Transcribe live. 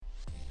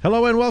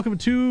Hello and welcome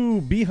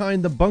to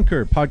Behind the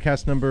Bunker,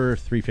 podcast number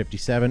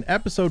 357,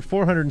 episode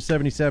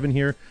 477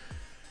 here.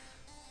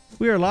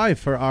 We are live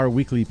for our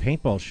weekly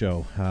paintball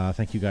show.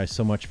 Thank you guys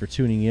so much for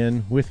tuning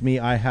in. With me,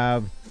 I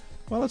have,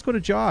 well, let's go to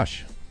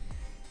Josh.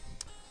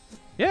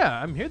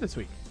 Yeah, I'm here this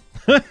week.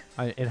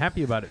 And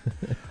happy about it.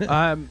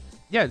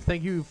 Yeah,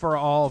 thank you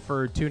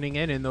for tuning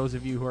in, and those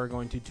of you who are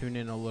going to tune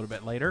in a little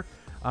bit later.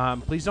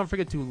 Please don't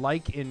forget to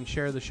like and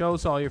share the show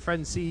so all your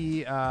friends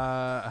see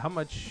how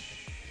much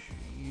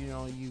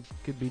you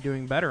could be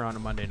doing better on a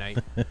Monday night.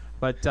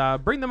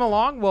 But bring them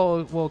along.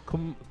 We'll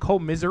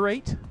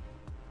commiserate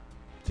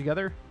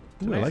together.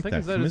 Ooh, I like that.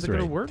 Is that a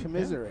good word?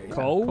 Commiserate. Yeah.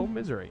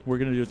 Commiserate. We're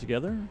going to do it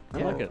together? I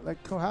like it.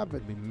 Like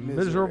cohabit. Be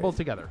miserable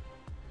together.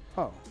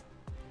 Oh.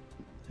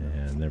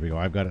 And there we go.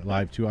 I've got it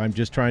live too. I'm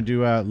just trying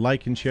to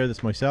like and share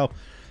this myself.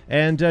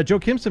 And Joe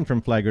Kimson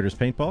from Flag Girders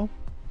Paintball.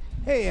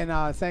 Hey,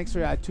 and thanks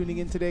for tuning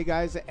in today,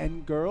 guys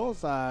and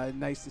girls.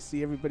 Nice to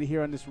see everybody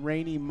here on this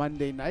rainy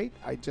Monday night.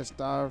 I just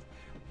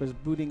was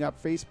booting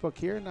up Facebook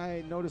here, and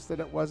I noticed that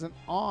it wasn't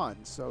on.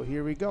 So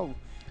here we go.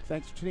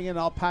 Thanks for tuning in.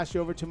 I'll pass you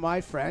over to my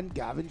friend,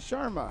 Gavin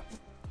Sharma.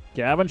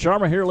 Gavin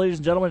Sharma here, ladies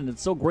and gentlemen, and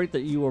it's so great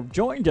that you have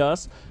joined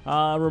us.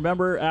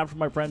 Remember, after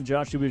my friend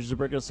Josh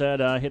Zubricka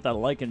said, hit that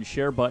like and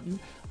share button.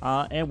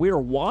 And we are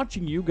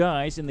watching you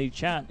guys in the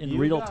chat in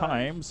real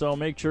time, so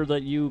make sure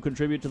that you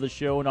contribute to the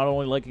show, not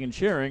only liking and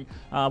sharing,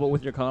 but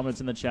with your comments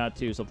in the chat,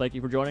 too. So thank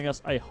you for joining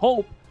us. I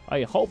hope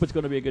it's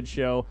going to be a good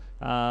show.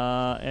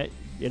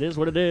 It is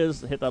what it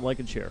is. Hit that like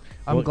and share.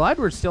 I'm glad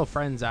we're still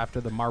friends after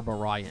the Marble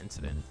Rye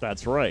incident.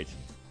 That's right.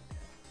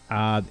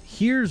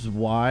 Here's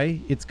why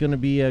it's going to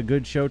be a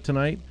good show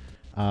tonight.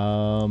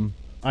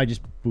 I just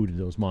booted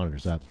those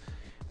monitors up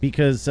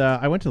because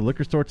I went to the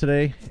liquor store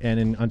today, and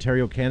in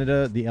Ontario,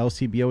 Canada, the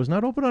LCBO is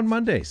not open on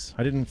Mondays.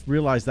 I didn't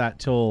realize that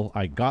till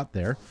I got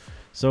there.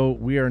 So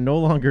we are no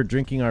longer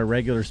drinking our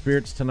regular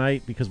spirits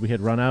tonight because we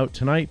had run out.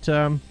 Tonight,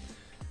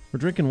 we're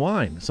drinking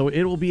wine. So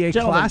it will be a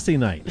classy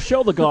night.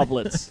 Show the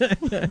goblets.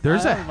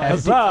 There's a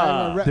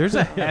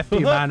hefty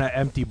amount of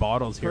empty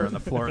bottles here on the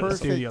floor of the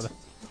studio.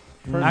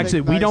 Perfect,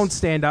 Actually, we nice don't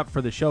stand up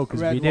for the show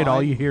because we did. wine.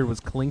 All you hear was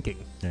clinking.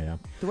 Yeah.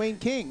 Dwayne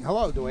King.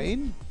 Hello,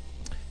 Dwayne.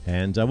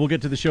 And we'll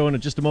get to the show in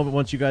just a moment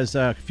once you guys,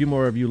 a few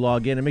more of you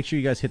log in. And make sure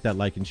you guys hit that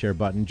like and share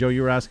button. Joe,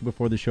 you were asking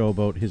before the show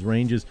about his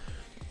ranges.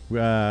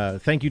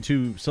 Thank you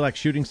to Select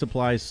Shooting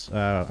Supplies.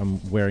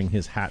 I'm wearing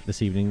his hat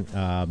this evening.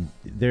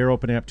 They're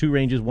opening up 2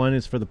 ranges. One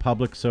is for the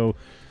public, so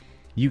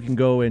you can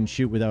go and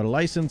shoot without a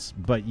license,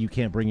 but you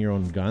can't bring your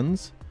own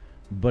guns.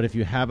 But if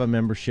you have a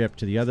membership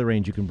to the other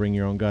range, you can bring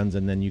your own guns,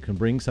 and then you can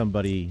bring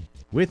somebody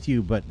with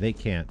you, but they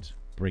can't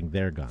bring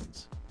their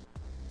guns.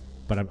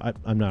 But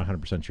I'm not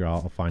 100% sure.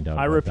 I'll find out.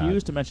 I about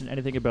refuse that. to mention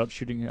anything about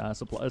shooting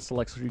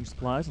select shooting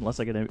supplies unless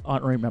I get an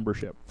honorary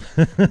membership.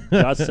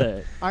 Just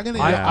say.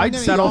 I'd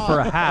settle for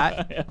a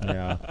hat.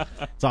 Yeah,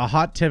 it's a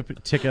hot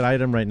ticket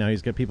item right now.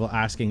 He's got people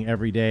asking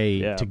every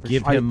day to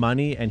give him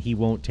money, and he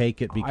won't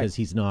take it because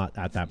he's not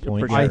at that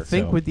point. I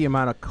think with the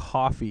amount of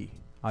coffee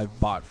I've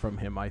bought from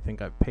him, I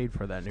think I've paid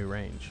for that new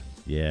range.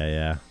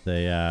 Yeah.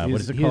 They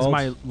what is it He's called?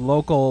 my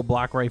local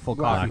Black Rifle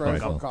Black coffee.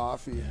 Rifle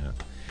coffee. Yeah.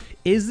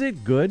 Is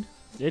it good?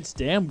 It's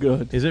damn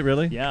good. Is it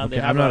really? Yeah. Okay,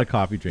 I'm not a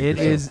coffee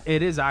drinker.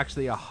 It is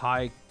actually a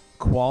high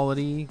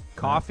quality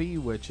coffee,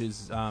 which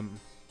is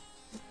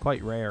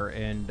quite rare,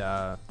 and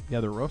the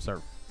other roasts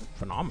are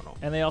phenomenal.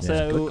 And they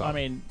also, I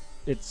mean,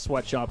 it's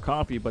sweatshop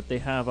coffee, but they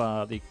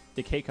have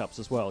the K-Cups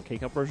as well, a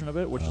K-Cup version of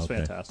it, which is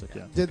fantastic.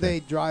 Yeah. Did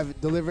they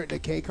deliver it in a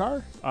K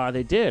car?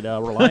 They did.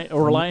 Reliant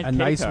a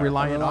nice K-Car.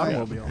 Reliant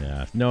automobile.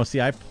 Yeah. No, see,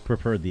 I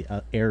preferred the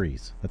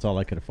Aries. That's all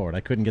I could afford.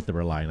 I couldn't get the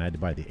Reliant. I had to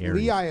buy the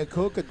Aries. Lee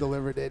Iacocca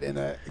delivered it in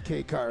a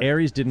K car.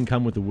 Aries didn't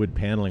come with the wood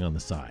paneling on the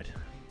side.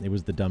 It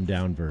was the dumbed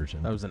down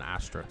version. That was an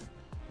Astra,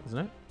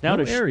 wasn't it? Now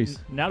No, to Aries.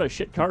 Now to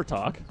shit car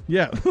talk.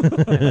 Yeah.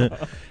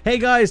 Hey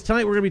guys,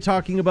 tonight we're going to be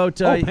talking about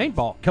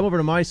paintball. Come over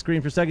to my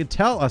screen for a second.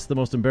 Tell us the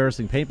most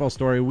embarrassing paintball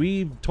story.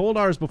 We've told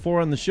ours before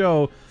on the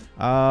show,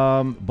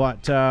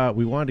 but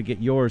we wanted to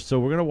get yours. So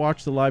we're going to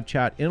watch the live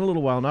chat in a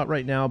little while. Not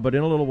right now, but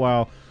in a little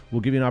while.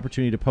 We'll give you an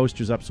opportunity to post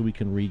yours up so we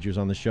can read yours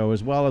on the show,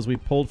 as well as we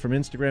pulled from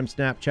Instagram,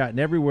 Snapchat, and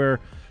everywhere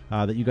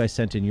that you guys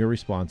sent in your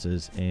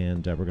responses,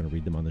 and we're going to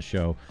read them on the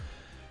show.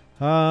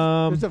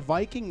 There's a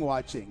Viking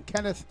watching.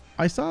 Kenneth.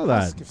 I saw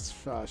that.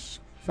 Huskisvash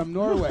from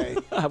Norway.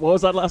 What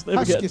was that last name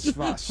again?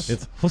 Huskisvash.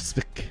 It's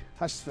Husvik.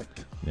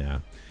 Huskvik. Yeah.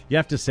 You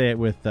have to say it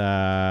with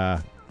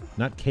not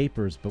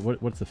capers, but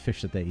what's the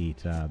fish that they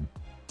eat?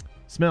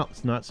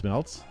 Smelts, not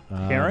smelts.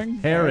 Herring?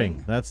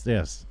 Herring. That's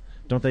yes.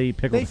 Don't they eat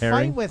pickled They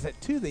herring? fight with it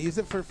too. They use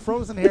it for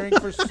frozen herring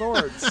for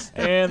swords.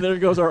 And there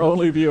goes our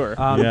only viewer.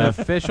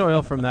 The fish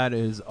oil from that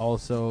is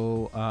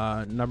also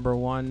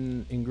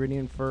 #1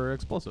 ingredient for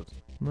explosives.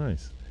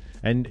 Nice.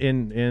 And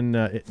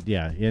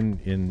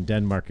in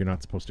Denmark, you're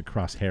not supposed to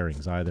cross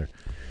herrings either.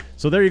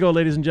 So there you go,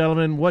 ladies and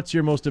gentlemen. What's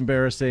your most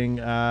embarrassing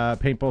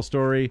paintball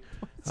story?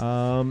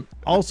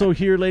 Also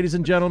here, ladies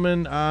and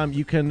gentlemen,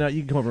 you can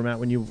come over, Matt,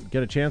 when you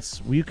get a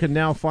chance. You can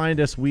now find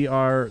us. We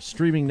are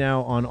streaming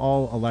now on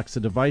all Alexa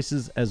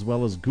devices as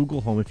well as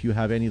Google Home. If you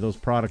have any of those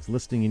products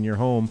listening in your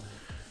home,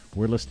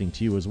 we're listening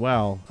to you as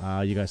well.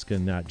 You guys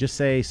can just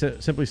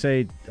simply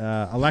say,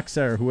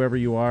 Alexa or whoever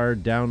you are,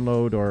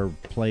 download or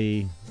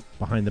play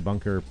Behind the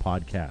Bunker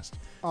podcast.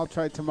 I'll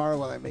try it tomorrow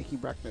while I'm making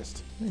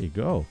breakfast. There you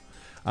go.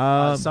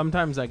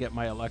 Sometimes I get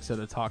my Alexa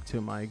to talk to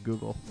my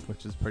Google,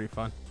 which is pretty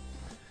fun.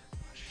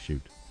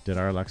 Shoot. Did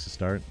our Alexa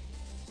start?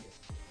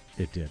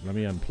 It did. Let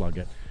me unplug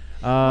it.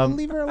 Well,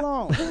 leave her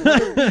alone.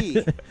 Let her be.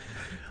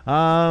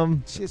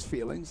 She has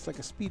feelings like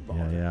a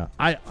speedball. Yeah.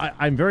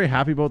 I'm very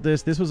happy about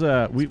this. This was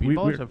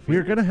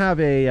we're going to have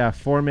a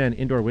 4-man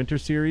indoor winter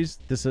series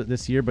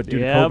this year, but due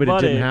to COVID,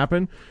 it didn't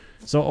happen.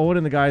 So Owen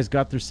and the guys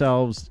got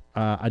themselves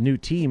a new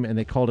team, and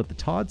they called it the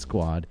Todd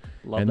Squad.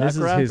 Love and that this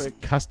graphic. is his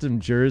custom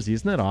jersey.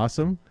 Isn't that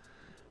awesome?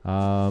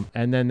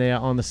 And then they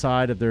on the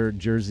side of their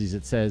jerseys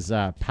it says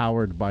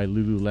powered by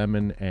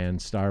Lululemon and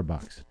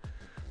Starbucks.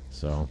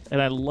 So And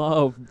I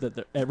love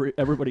that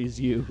everybody's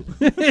you.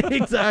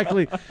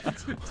 exactly.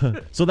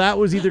 So that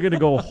was either going to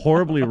go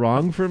horribly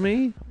wrong for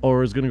me or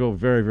it was going to go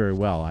very, very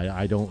well.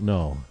 I don't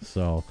know.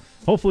 So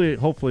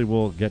hopefully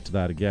we'll get to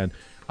that again.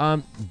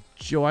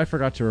 Joe, I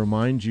forgot to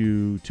remind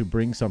you to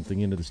bring something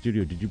into the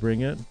studio. Did you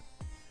bring it?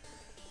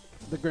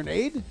 The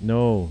grenade?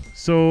 No.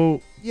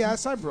 So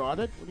Yes, I brought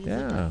it. What do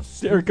you think?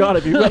 Dear God,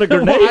 if you got a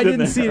grenade Well, I in didn't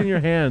there. see it in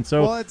your hand.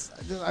 So Well,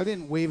 I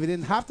didn't wave it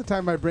in. Half the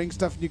time I bring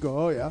stuff and you go,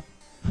 oh, yeah.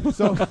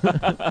 So,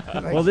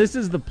 well, this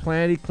is the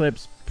Planet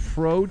Eclipse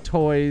Pro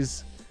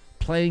Toys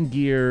playing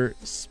gear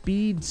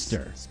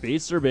Speedster.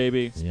 Speedster,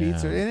 baby.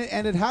 Speedster. Yeah.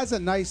 And it has a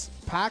nice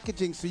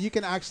packaging so you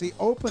can actually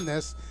open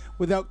this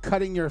without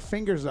cutting your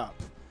fingers up,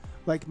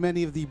 like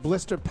many of the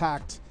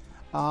blister-packed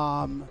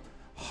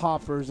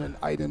hoppers and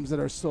items that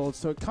are sold.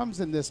 So it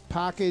comes in this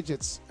package.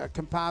 It's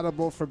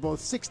compatible for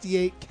both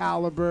 68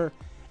 caliber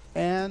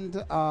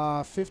and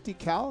 50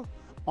 cal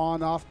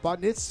on-off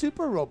button. It's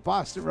super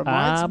robust. It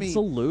reminds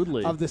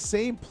Absolutely. me of the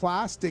same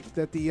plastic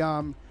that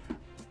the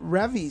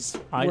Revies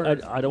I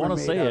don't want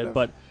to say it, of.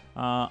 but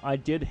I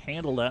did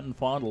handle that and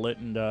fondle it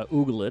and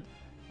oogle it.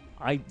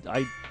 I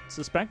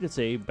suspect it's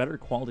a better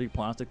quality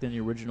plastic than the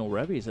original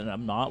Revies, and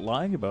I'm not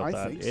lying about I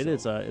that. think It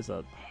so. is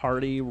a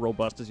hardy,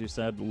 robust, as you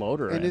said,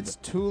 loader. And it's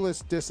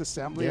toolless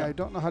disassembly. Yeah. I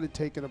don't know how to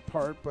take it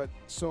apart, but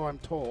so I'm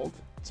told.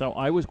 So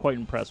I was quite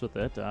impressed with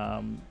it.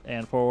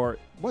 And for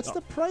What's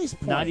the price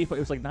point? it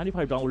was like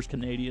 $95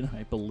 Canadian,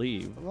 I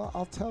believe. Well,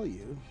 I'll tell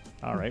you.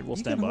 All right, we'll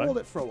You stand can by. hold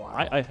it for a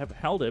while. I have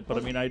held it, but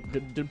Well, I mean, I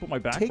didn't put my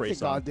back Take the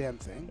brace on. goddamn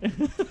thing.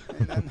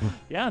 And then,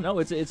 Yeah, no,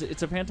 it's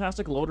a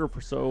fantastic loader.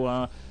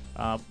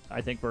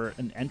 I think for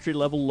an entry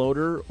level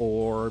loader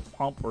or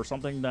pump or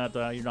something that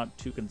you're not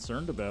too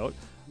concerned about,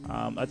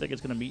 I think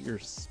it's going to meet your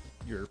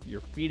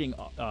feeding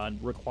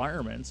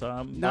requirements.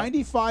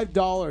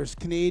 $95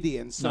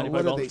 Canadian. So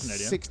what are they?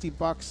 $95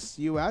 $60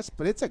 US.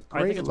 But it's a I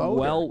great think it's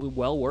loader.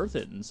 well worth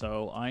it, and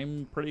so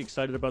I'm pretty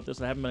excited about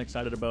this. I haven't been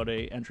excited about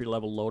a entry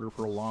level loader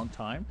for a long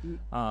time,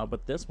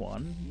 but this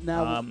one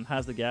Now-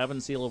 has the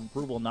Gavin seal of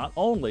approval not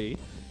only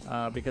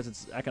because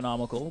it's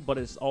economical, but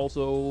it's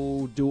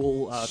also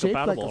dual Shaped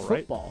like a compatible, right?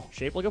 football.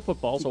 Shaped like a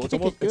football, so You it's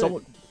can almost kick it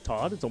good.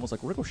 Todd. It's almost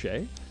like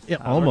Ricochet. Yeah,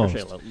 almost.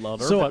 Ricochet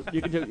loader, So- but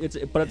you can do it's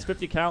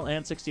 50 cal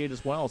and 68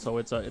 as well, so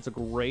it's a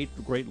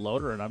great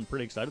loader, and I'm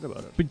pretty excited about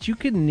it. But you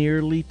can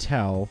nearly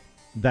tell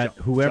that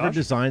whoever Josh?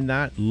 designed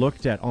that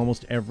looked at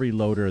almost every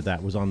loader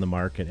that was on the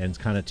market and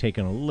kind of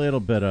taken a little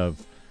bit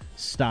of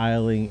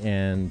styling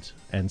and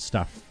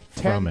stuff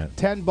from it.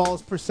 10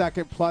 balls per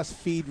second plus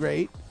feed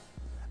rate.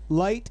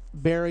 Light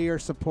barrier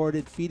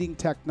supported feeding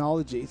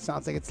technology.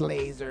 Sounds like it's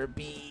laser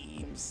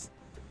beams.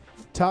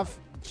 Tough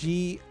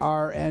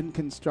GRN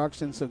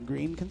construction, so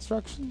green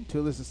construction.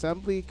 Toolless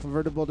assembly,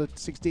 convertible to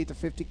 68 to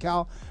 50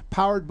 cal.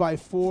 Powered by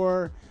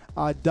 4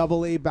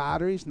 AA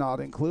batteries, not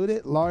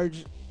included.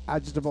 Large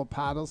adjustable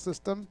paddle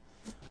system.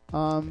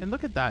 And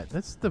look at that.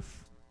 That's the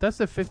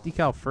 50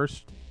 cal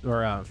first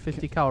or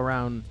 50 cal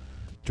round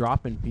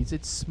drop-in piece.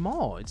 It's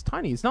small. It's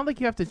tiny. It's not like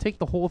you have to take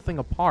the whole thing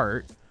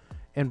apart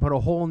and put a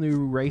whole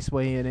new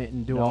raceway in it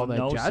and do all that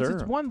no, jazz. sir.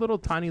 It's one little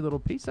tiny little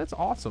piece. That's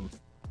awesome.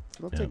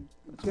 Looks Yeah. like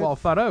It's good. well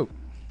thought out.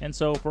 And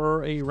so,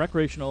 for a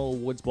recreational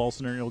woods ball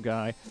scenario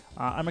guy,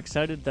 I'm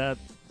excited that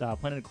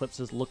Planet Eclipse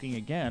is looking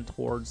again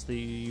towards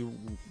the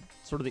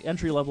sort of the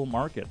entry level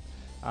market.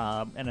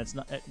 And it's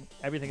not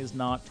everything is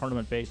not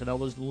tournament based. I know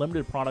there's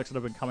limited products that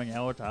have been coming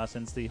out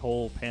since the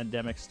whole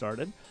pandemic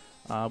started,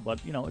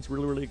 but it's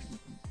really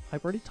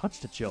I've already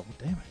touched it, Joe.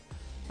 Damn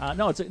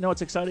it.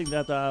 It's exciting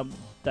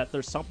that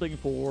there's something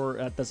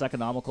that's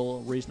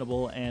economical,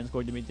 reasonable, and is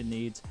going to meet the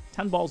needs.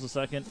 10 balls a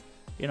second,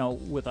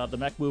 with the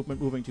mech movement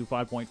moving to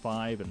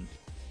 5.5 and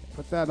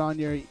Put that on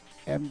your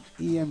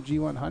EMG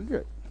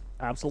 100.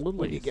 Absolutely.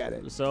 when you get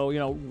it. So,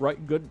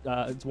 right, good.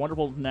 It's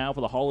wonderful now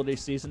for the holiday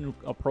season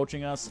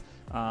approaching us.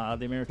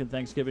 The American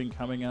Thanksgiving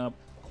coming up,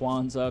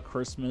 Kwanzaa,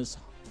 Christmas,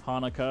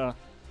 Hanukkah,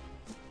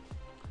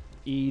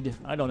 Eid.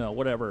 I don't know,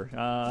 whatever.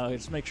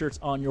 Just make sure it's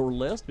on your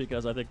list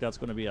because I think that's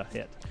going to be a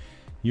hit.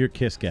 Your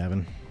kiss,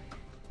 Gavin,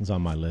 is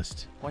on my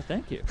list. Why,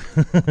 thank you.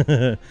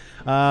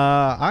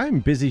 I'm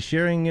busy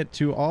sharing it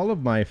to all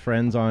of my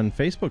friends on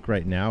Facebook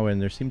right now,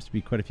 and there seems to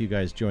be quite a few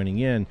guys joining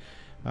in.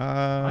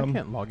 I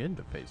can't log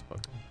into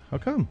Facebook. How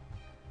come?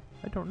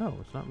 I don't know.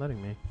 It's not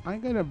letting me.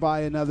 I'm going to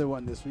buy another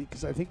one this week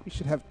because I think we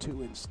should have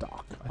 2 in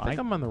stock. I think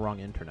I'm on the wrong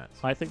internet.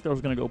 I think that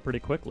was going to go pretty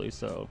quickly,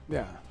 so.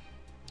 Yeah.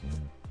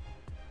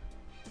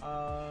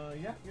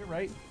 Yeah, you're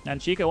right.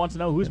 And Chica wants to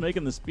know who's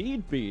making the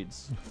speed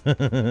feeds.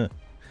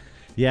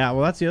 Yeah,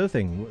 well, that's the other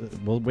thing.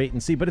 We'll wait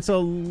and see. But it's a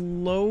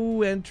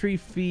low entry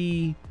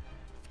fee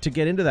to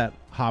get into that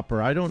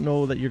hopper. I don't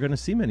know that you're going to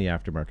see many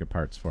aftermarket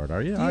parts for it,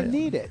 are you? Do you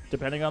need it?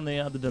 Depending on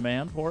the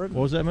demand for it.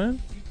 What was that,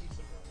 man?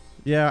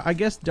 Yeah, I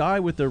guess Dye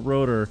with their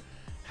rotor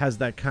has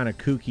that kind of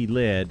kooky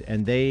lid,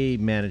 and they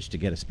managed to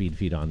get a speed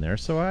feed on there.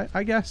 So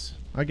I guess.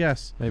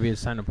 Maybe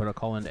it's time to put a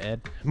call into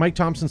Ed. Mike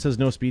Thompson says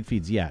no speed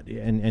feeds yet,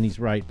 and he's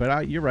right.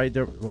 But you're right.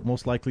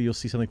 Most likely you'll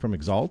see something from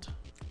Exalt.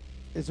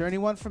 Is there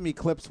anyone from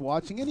Eclipse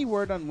watching? Any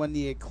word on when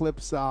the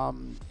Eclipse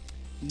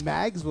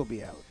mags will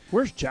be out?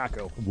 Where's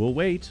Jacko? We'll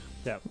wait.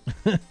 Yeah.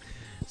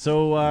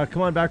 So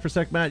come on back for a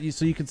sec, Matt.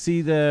 So you can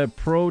see the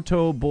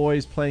Proto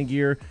Boys playing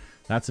gear.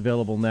 That's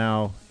available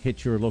now.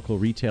 Hit your local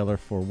retailer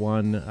for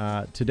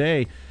one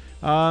today.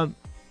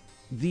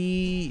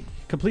 The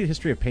complete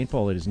history of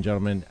paintball, ladies and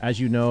gentlemen. As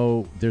you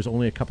know, there's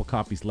only a couple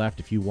copies left.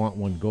 If you want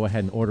one, go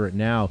ahead and order it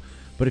now.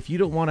 But if you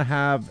don't want to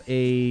have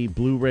a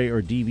Blu-ray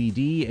or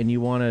DVD and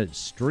you want to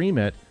stream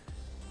it,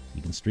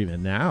 you can stream it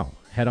now.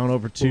 Head on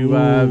over to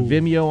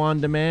Vimeo On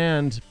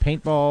Demand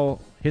Paintball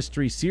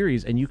History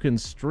Series, and you can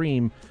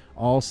stream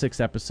all 6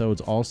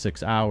 episodes, all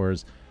 6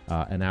 hours,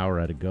 an hour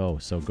at a go.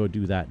 So go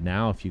do that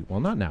now.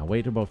 Not now.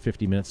 Wait about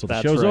 50 minutes till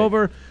the show's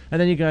over, and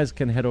then you guys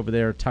can head over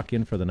there, tuck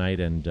in for the night,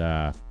 and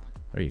there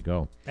you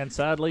go. And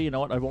sadly, you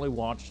know what? I've only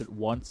watched it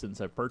once since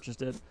I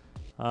purchased it.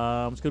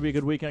 It's going to be a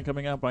good weekend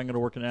coming up. I'm going to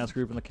work an ass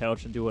group on the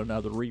couch and do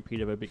another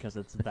repeat of it because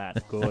it's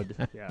that good.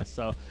 Yeah.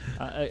 So,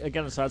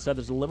 again, as I said,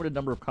 there's a limited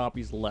number of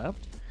copies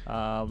left,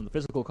 the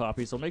physical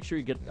copies. So make sure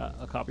you get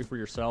a copy for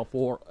yourself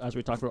or, as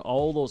we talked about,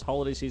 all those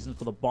holiday seasons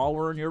for the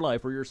baller in your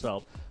life or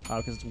yourself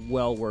because it's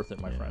well worth it,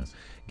 my friends.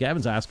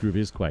 Gavin's ass group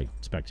is quite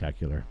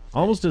spectacular.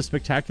 Almost as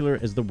spectacular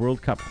as the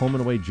World Cup home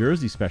and away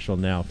jersey special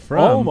now from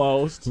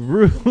Almost.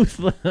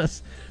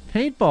 Ruthless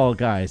Paintball,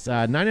 guys.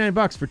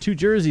 $99 for 2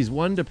 jerseys,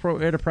 one to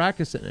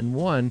practice and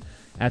one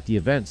at the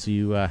event. So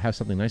you have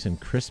something nice and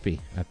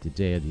crispy at the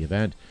day of the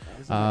event.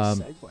 Nice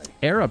segue.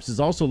 AirUps is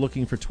also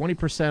looking for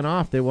 20%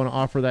 off. They want to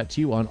offer that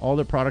to you on all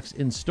their products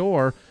in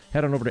store.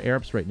 Head on over to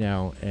AirUps right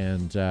now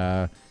and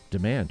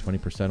demand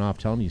 20% off.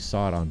 Tell them you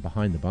saw it on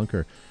Behind the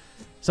Bunker.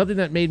 Something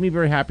that made me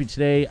very happy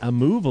today, a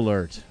move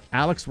alert.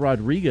 Alex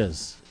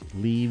Rodriguez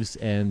leaves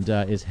and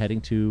is heading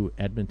to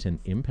Edmonton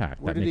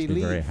Impact. Where that did makes he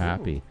me very leave?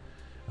 happy.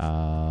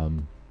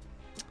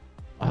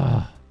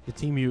 The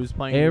team he was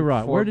playing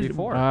A-Rod, for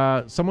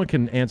before. Someone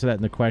can answer that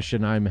in the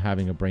question. I'm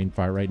having a brain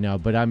fart right now,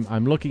 but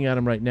I'm looking at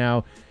him right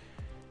now.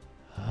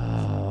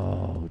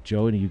 Oh,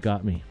 Joey, you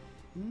got me.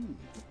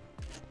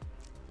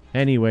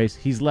 Anyways,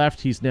 he's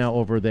left. He's now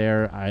over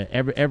there.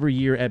 Every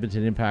year,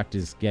 Edmonton Impact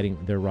is getting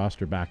their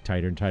roster back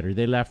tighter and tighter.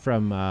 They left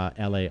from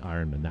L.A.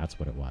 Ironman. That's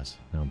what it was.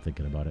 Now I'm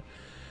thinking about it.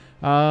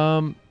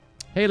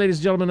 Hey, ladies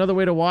and gentlemen, another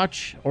way to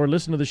watch or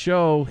listen to the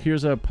show.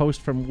 Here's a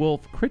post from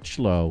Wolf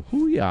Critchlow.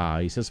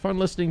 Hoo-yah. He says, fun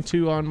listening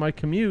to on my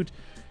commute.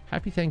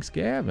 Happy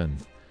Thanksgiving.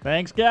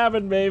 Thanks,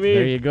 Gavin, baby.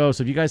 There you go.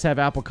 So if you guys have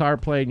Apple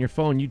CarPlay in your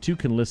phone, you too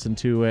can listen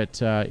to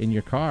it in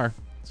your car.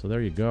 So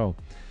there you go.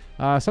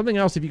 Something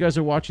else, if you guys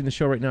are watching the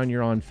show right now and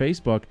you're on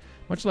Facebook,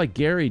 much like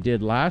Gary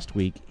did last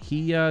week,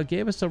 he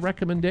gave us a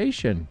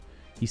recommendation.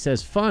 He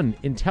says, fun,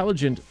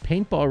 intelligent,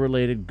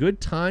 paintball-related,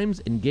 good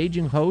times,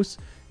 engaging hosts,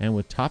 and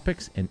with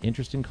topics and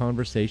interesting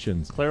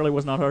conversations. Clearly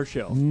was not our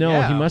show. No,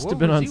 Yeah, he must what have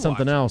been was on he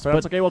something watching? else. But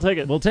that's okay, we'll take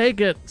it. We'll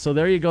take it. So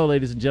there you go,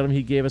 ladies and gentlemen.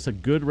 He gave us a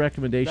good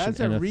recommendation That's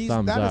and a a reason.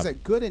 thumbs That up. is a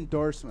good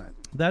endorsement.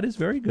 That is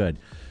very good.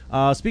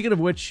 Speaking of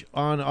which,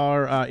 on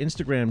our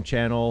Instagram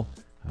channel,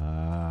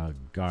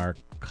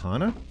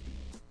 Garcana,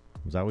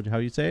 is that how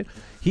you say it?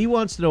 He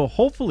wants to know,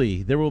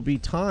 hopefully, there will be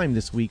time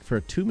this week for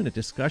a 2-minute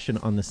discussion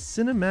on the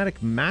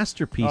cinematic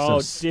masterpiece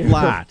of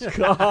Splat.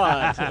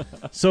 God.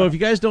 So if you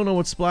guys don't know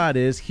what Splat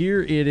is,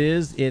 here it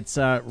is. It's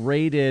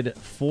rated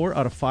 4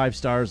 out of 5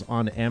 stars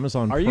on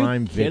Amazon Are you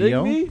Prime kidding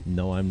Video. me?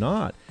 No, I'm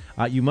not.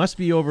 You must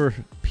be over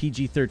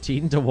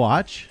PG-13 to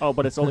watch. Oh,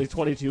 but it's only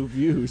 22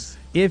 views.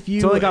 If you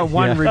It's only got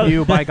one Yeah.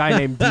 review by a guy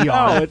named Dion.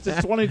 No, it's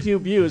just 22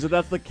 views, and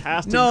that's the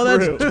cast and No,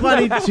 crew. that's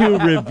 22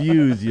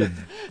 reviews. You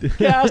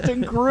Cast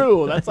and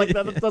crew. That's like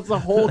that's the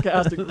whole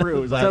cast and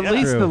crew. It's That's at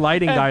least true. the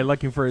lighting guy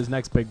looking for his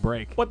next big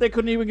break. But they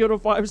couldn't even give it a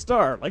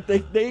 5-star. Like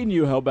they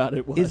knew how bad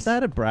it was. Is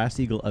that a Brass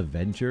Eagle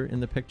Avenger in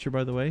the picture,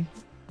 by the way?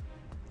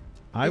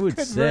 I It would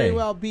could say. very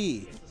well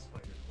be.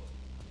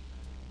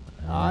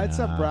 It's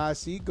a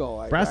Brass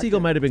Eagle. Brass Eagle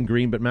might have been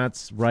green, but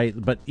Matt's right.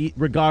 But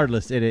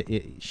regardless,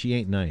 she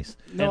ain't nice.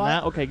 No,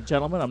 okay,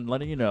 gentlemen, I'm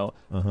letting you know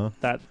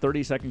that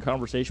 30-second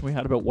conversation we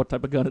had about what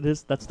type of gun it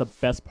is, that's the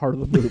best part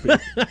of the movie.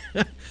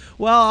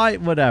 Well,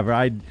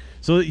 whatever.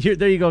 So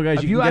there you go,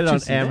 guys. Have you can get it on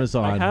actually seen it?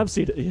 Amazon. I have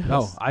seen it, yes.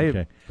 Oh,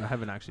 Okay. I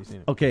haven't actually seen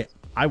it. Okay,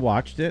 I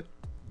watched it.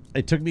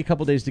 It took me a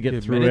couple days to get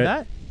You through admitted it.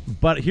 that?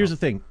 But here's the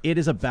thing: it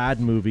is a bad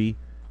movie,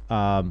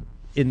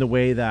 in the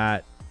way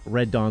that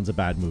Red Dawn's a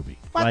bad movie.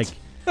 What? Like,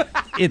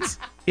 it's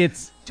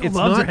loves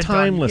not Red Dawn.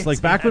 timeless. You Like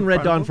can't back say when that in Red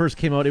front of Dawn him. first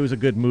came out, it was a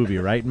good movie,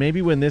 right?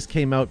 Maybe when this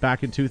came out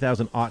back in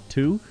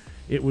 2002,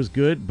 it was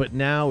good. But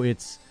now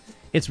it's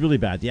really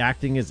bad. The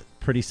acting is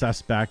pretty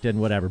suspect and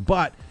whatever.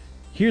 But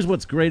here's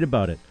what's great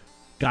about it: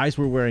 guys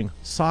were wearing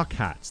sock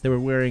hats. They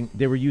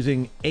were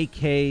using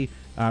AK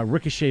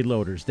ricochet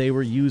loaders. They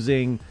were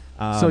using.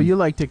 So you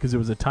liked it because it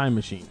was a time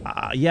machine.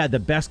 Yeah, the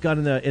best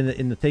gun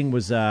in the thing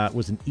was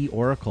an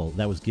E-Oracle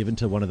that was given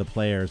to one of the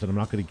players, and I'm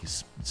not going to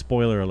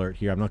spoiler alert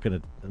here. I'm not going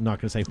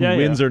to say who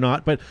wins or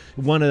not, but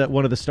one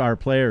of the star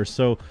players.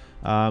 So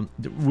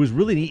it was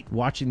really neat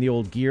watching the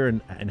old gear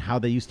and how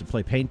they used to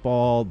play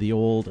paintball, the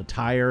old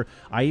attire.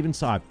 I even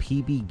saw a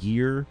PB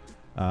gear.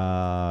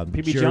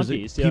 PB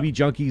jersey, Junkies, yeah. PB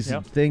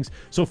Junkies things.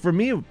 So for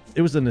me,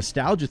 it was a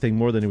nostalgia thing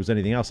more than it was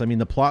anything else. I mean,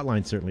 the plot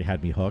line certainly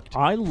had me hooked.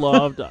 I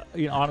loved,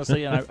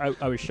 honestly, and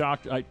I was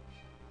shocked. I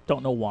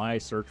don't know why I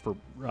searched for.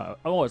 I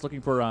was looking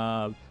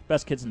for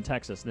Best Kids in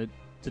Texas, and it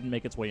didn't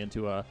make its way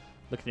into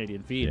the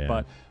Canadian feed.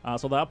 Yeah. But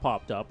so that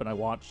popped up, and I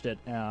watched it,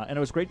 and it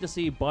was great to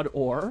see Bud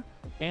Orr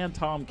and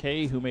Tom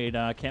Kay, who made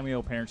cameo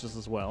appearances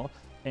as well,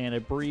 and a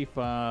brief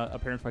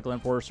appearance by Glenn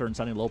Forrester and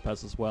Sonny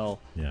Lopez as well.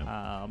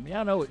 Yeah.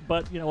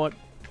 But you know what?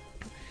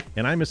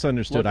 And I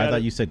misunderstood. Look I at thought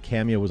it. you said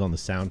cameo was on the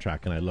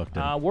soundtrack, and I looked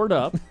at it. Word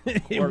up.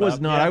 It Word was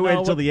up. not. Yeah, I waited no,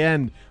 until the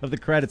end of the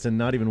credits, and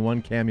not even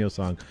one cameo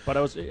song. But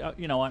I was,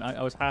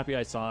 I was happy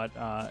I saw it,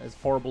 as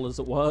horrible as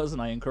it was,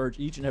 and I encourage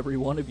each and every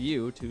one of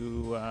you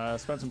to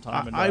spend some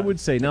time. I would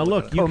say, now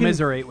look,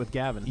 Commiserate with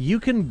Gavin. you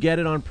can get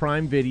it on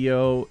Prime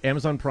Video,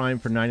 Amazon Prime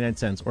for 99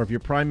 cents, or if you're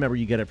a Prime member,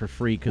 you get it for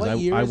free because What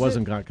year I is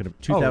wasn't it? going to.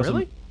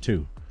 2002.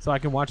 really? So I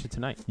can watch it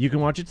tonight. You can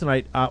watch it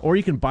tonight, or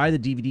you can buy the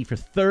DVD for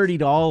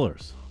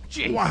 $30.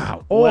 Jeez.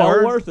 Wow! Well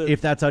Or worth it.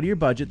 if that's out of your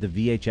budget, the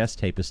VHS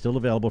tape is still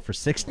available for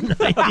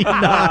 $6.99.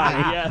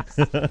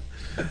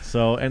 yes.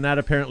 So, and that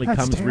apparently That's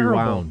comes terrible.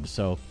 rewound.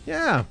 So,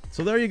 yeah.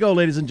 So there you go,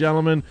 ladies and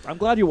gentlemen. I'm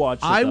glad you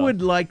watched it. I though.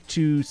 would like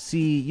to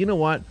see. You know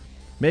what?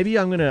 Maybe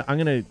I'm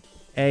gonna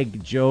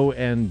egg Joe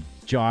and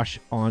Josh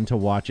on to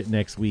watch it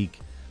next week.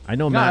 I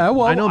know Matt.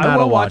 I know Matt I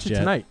will will watch it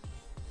tonight.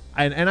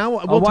 and we'll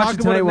I'll watch talk it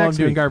about tonight it while I'm next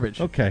doing week.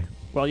 garbage. Okay.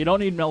 Well, you don't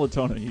need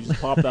melatonin. You just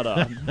pop that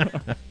up.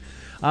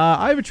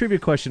 I have a trivia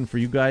question for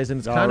you guys, and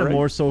it's All kind of right.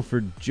 more so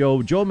for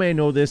Joe. Joe may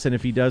know this, and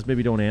if he does,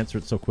 maybe don't answer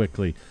it so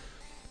quickly.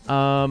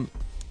 The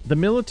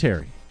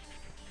military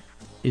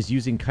is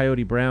using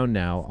Coyote Brown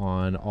now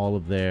on all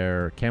of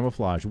their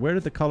camouflage. Where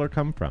did the color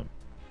come from? Do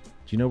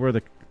you know where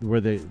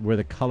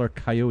the color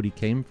coyote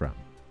came from?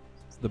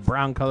 It's the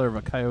brown color of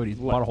a coyote's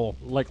butthole.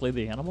 Likely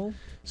the animal.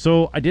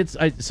 So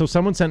so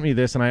someone sent me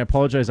this, and I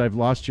apologize. I've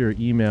lost your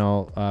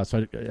email.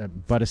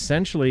 But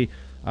essentially,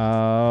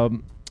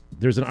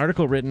 there's an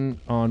article written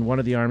on one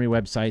of the Army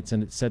websites,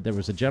 and it said there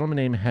was a gentleman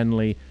named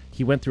Henley.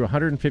 He went through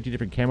 150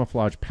 different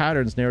camouflage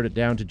patterns, narrowed it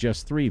down to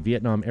just 3: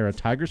 Vietnam-era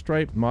tiger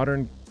stripe,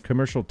 modern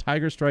commercial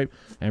tiger stripe,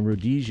 and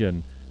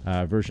Rhodesian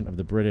version of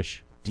the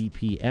British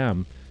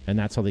DPM. And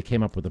that's how they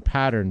came up with the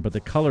pattern. But the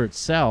color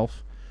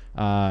itself,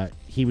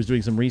 he was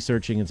doing some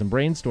researching and some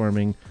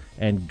brainstorming,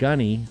 and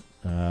Gunny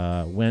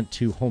went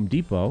to Home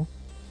Depot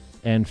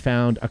and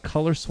found a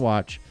color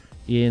swatch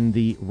in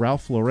the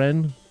Ralph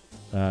Lauren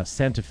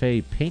Santa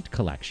Fe paint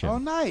collection. Oh,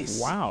 nice.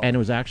 Wow. And it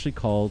was actually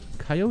called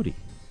Coyote.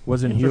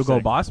 Was it Hugo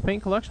Interesting. Boss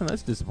paint collection?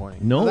 That's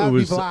disappointing. No, Well, that it would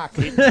was be black.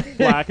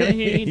 Black, and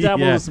he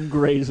dabbled Yeah. with some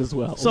grays as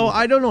well. So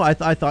I don't know. I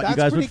thought you That's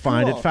guys would pretty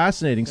find cool. it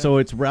fascinating. So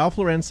it's Ralph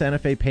Lauren Santa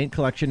Fe paint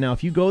collection. Now,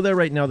 if you go there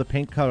right now, the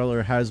paint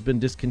color has been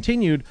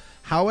discontinued.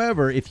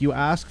 However, if you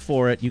ask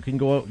for it, you can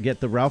go out and get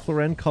the Ralph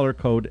Lauren color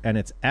code, and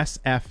it's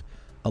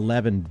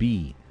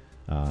SF11B.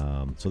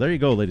 So there you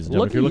go, ladies and gentlemen.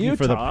 Look If you're at looking you,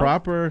 for the Tom.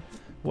 proper,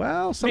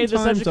 well, made this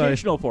sometimes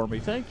educational for me.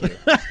 Thank you.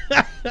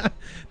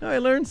 I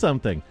learned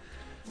something.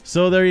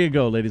 So there you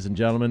go, ladies and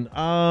gentlemen.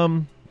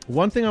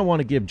 One thing I want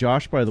to give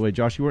Josh, by the way,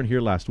 Josh, you weren't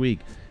here last week.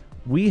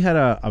 We had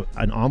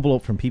an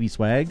envelope from PB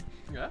Swag,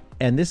 Yeah.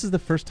 and this is the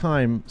first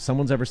time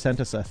someone's ever sent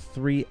us a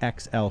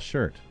 3XL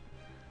shirt.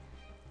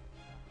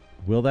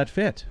 Will that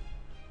fit?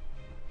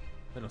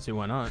 I don't see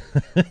why not.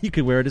 You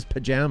could wear it as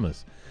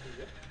pajamas.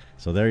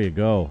 So there you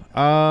go.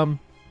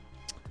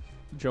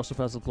 Joseph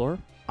has the floor.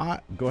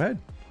 Go ahead.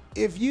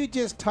 If you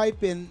just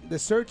type in the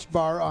search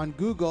bar on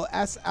Google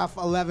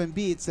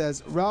SF11B, it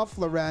says Ralph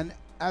Lauren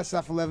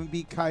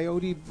SF11B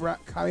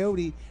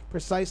Coyote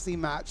precisely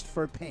matched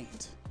for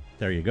paint.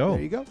 There you go.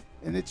 There you go.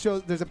 And it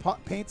shows there's a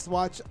paint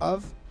swatch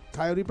of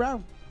Coyote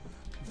Brown.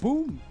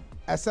 Boom.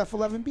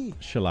 SF11B.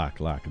 Shellac,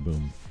 lack,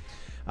 boom.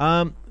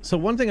 So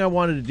one thing I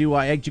wanted to do,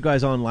 I egged you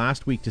guys on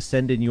last week to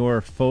send in your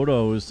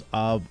photos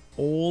of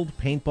old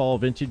paintball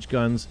vintage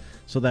guns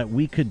so that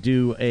we could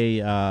do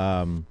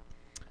an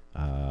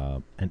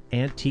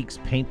Antiques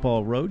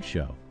Paintball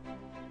Roadshow.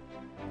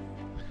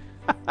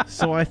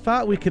 So I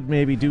thought we could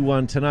maybe do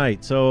one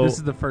tonight. So This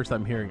is the first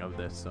I'm hearing of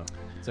this, so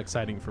it's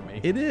exciting for me.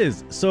 it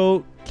is.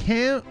 So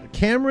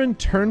Cameron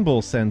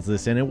Turnbull sends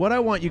this in, and what I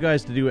want you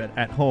guys to do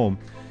at home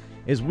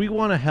is we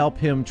want to help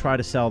him try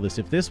to sell this.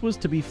 If this was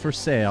to be for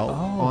sale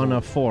on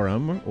a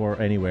forum or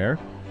anywhere,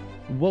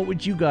 what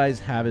would you guys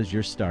have as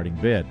your starting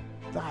bid?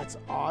 That's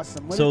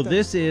awesome. What So is the-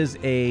 this is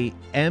a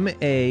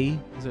MA.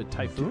 Is it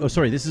Typhoon? Oh,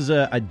 sorry. This is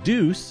a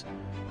Deuce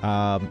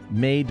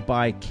made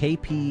by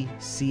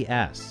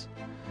KPCS.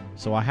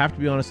 So I have to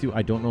be honest with you,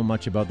 I don't know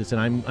much about this,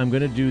 and I'm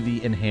going to do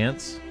the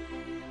enhance.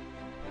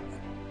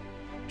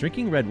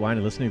 Drinking red wine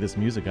and listening to this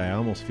music, I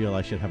almost feel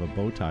I should have a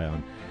bow tie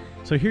on.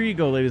 So here you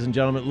go, ladies and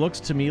gentlemen. It looks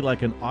to me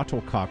like an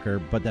autococker,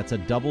 but that's a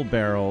double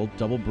barrel,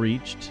 double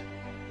breached,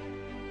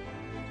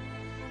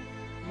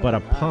 but a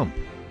pump.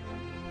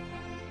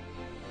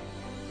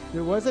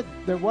 There was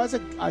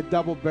a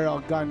double barrel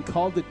gun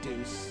called the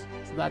Deuce,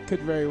 so that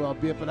could very well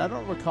be it. But I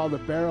don't recall the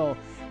barrel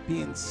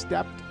being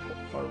stepped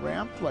or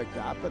ramped like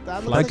that. But that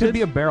looks That like could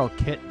be a barrel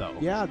kit, though.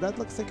 yeah, that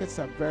looks like it's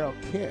a barrel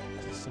kit.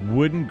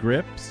 Wooden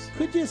grips.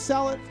 Could you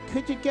sell it?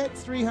 Could you get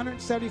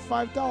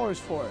 $375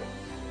 for it?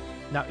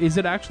 Now, is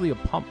it actually a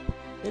pump?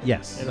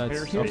 Yes. It That's-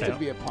 appears Appears okay. to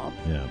be a pump.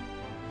 Yeah.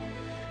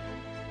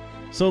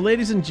 So,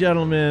 ladies and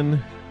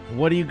gentlemen,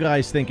 what do you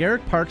guys think?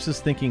 Eric Parks is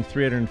thinking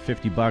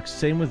 $350.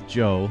 Same with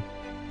Joe.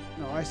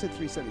 No, I said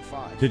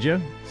 375. Did you?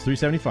 It's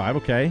 $375.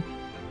 Okay.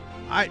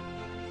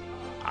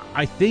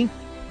 I think,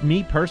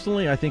 me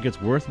personally, I think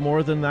it's worth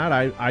more than that.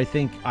 I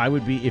think I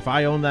would be, if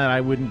I owned that,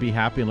 I wouldn't be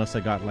happy unless I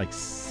got like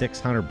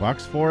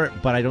 $600 for it.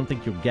 But I don't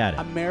think you'll get it.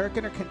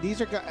 American or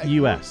these are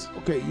US.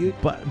 Okay, you.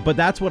 But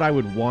that's what I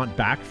would want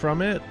back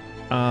from it.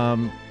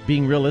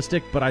 Being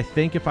realistic, but I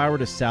think if I were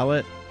to sell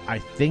it, I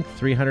think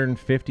 $350,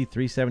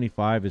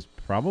 $375 is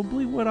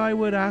probably what I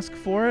would ask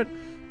for it.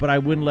 But I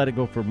wouldn't let it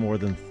go for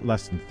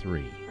less than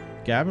 $300.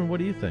 Gavin, what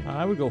do you think?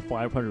 I would go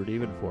 500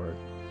 even for it.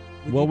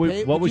 What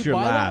was your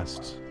buy that?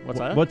 last? What's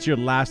that? What's your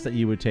last that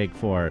you would take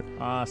for it?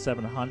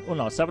 700. Well,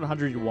 no,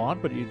 700 you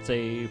want, but you'd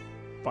say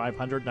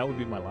 500. That would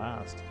be my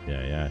last.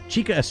 Yeah.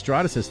 Chica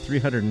Estrada says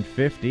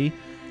 350.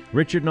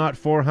 Richard Knott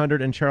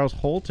 400, and Charles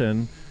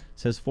Holton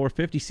says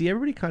 450. See,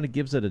 everybody kind of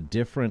gives it a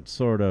different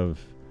sort of.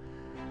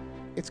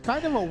 It's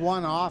kind of a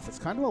one-off. It's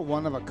kind of a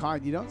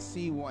one-of-a-kind. You don't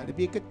see one. It'd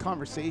be a good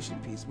conversation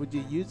piece. Would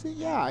you use it?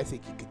 Yeah, I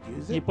think you could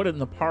use You it. put it in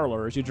the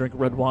parlor as you drink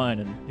red wine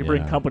and you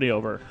bring Yeah. company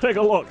over. Take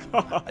a look.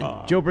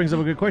 Joe brings up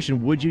a good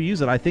question. Would you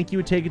use it? I think you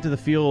would take it to the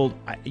field.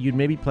 You'd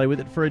maybe play with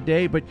it for a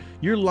day, but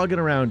you're lugging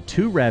around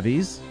 2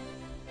 Revies,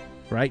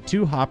 right?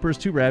 2 hoppers,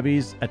 2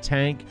 Revies, a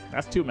tank.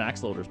 That's 2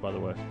 max loaders, by the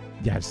way.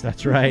 Yes,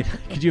 that's right.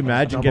 Could you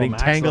imagine Double getting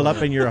max tangled loader.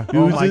 up in your Oh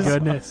hooses? my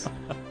goodness.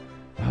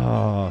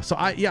 Oh, so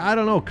I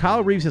don't know.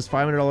 Kyle Reeves has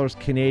 $500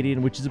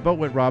 Canadian, which is about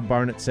what Rob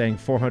Barnett's saying,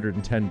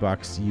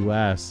 $410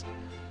 US.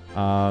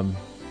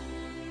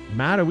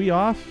 Matt, are we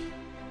off?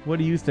 What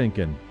are you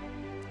thinking?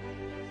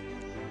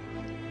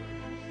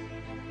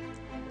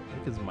 I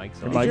think his mic's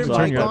Your on. mic's Is your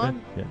on. mic Turn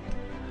on? Yeah.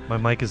 My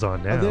mic is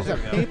on Oh, now. there's a There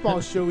we go.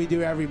 paintball show we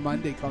do every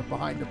Monday called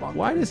Behind the Bunker.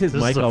 Why does his This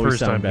is mic the always first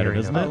sound time better,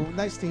 hearing doesn't it. it? Oh,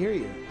 nice to hear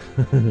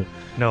you.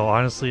 No,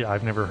 honestly,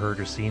 I've never heard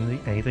or seen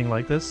anything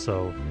like this,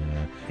 so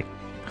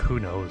who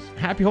knows?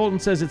 Happy Holden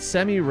says it's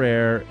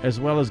semi-rare, as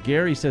well as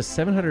Gary says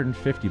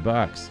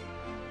 $750.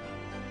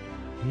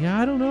 Yeah,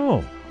 I don't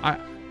know.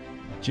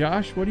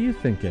 Josh, what are you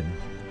thinking?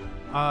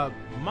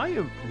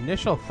 My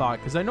initial thought,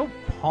 because I know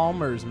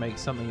Palmer's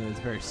makes something that's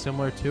very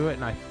similar to it,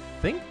 and I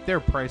think they're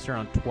priced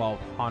around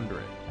 $1,200.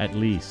 At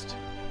least.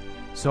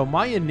 So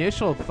my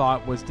initial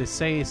thought was to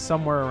say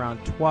somewhere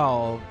around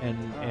 12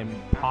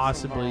 and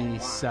possibly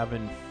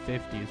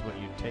 750 is what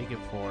you'd take it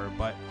for.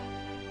 But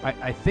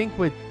I think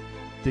with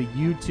the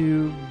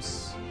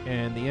YouTubes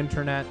and the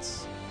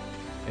internets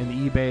and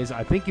the eBays,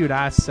 I think you'd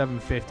ask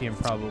 750 and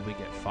probably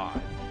get 5.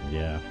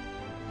 Yeah.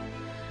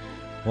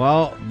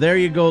 Well, there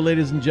you go,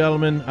 ladies and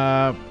gentlemen.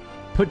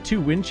 Put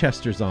 2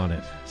 Winchesters on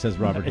it, says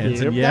Robert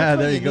Henson. Yep. Yeah, That's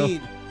what there you go.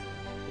 need.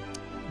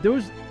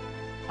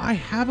 I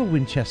have a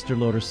Winchester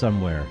loader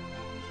somewhere.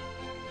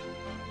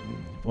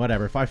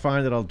 Whatever. If I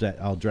find it,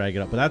 I'll drag it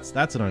up. But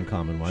that's an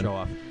uncommon one. Show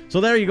off. So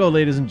there you go,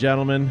 ladies and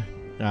gentlemen.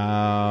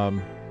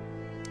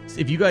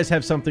 If you guys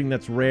have something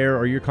that's rare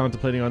or you're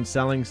contemplating on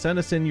selling, send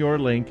us in your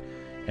link.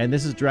 And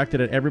this is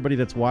directed at everybody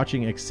that's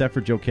watching except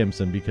for Joe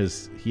Kimson,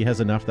 because he has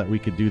enough that we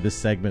could do this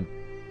segment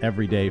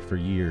every day for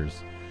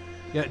years.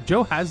 Yeah,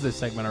 Joe has this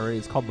segment already.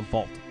 It's called The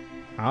Vault.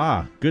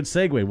 Good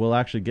segue. We'll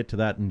actually get to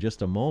that in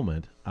just a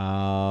moment.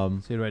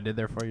 See what I did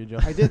there for you, Joe?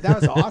 I did. That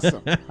was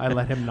awesome. I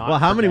let him not Well,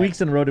 how many forget.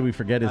 weeks in a row did we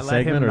forget his I let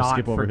him segment or not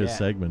skip over his forget.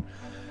 segment?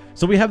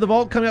 So we have the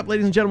vault coming up,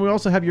 ladies and gentlemen. We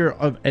also have your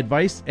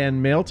advice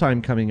and mail time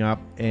coming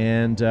up,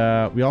 and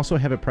we also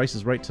have at Price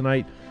is Right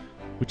tonight,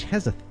 which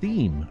has a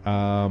theme.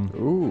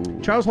 Ooh.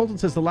 Charles Holton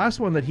says the last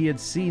one that he had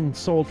seen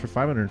sold for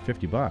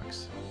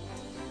 $550.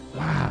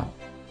 Wow.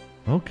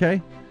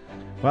 Okay.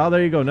 Well,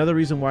 there you go. Another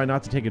reason why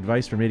not to take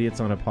advice from idiots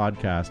on a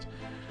podcast.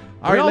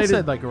 We all ladies-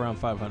 said like around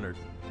 500.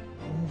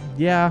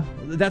 Yeah,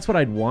 that's what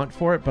I'd want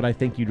for it, but I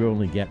think you'd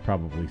only get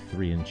probably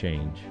 3 and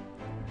change.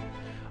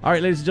 All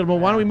right, ladies and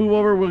gentlemen, why don't we move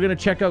over? We're going to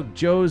check out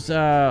Joe's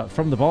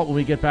from the vault when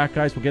we get back,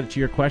 guys. We'll get to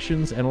your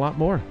questions and a lot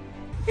more.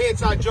 Hey,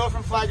 it's Joe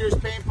from Flag Raiders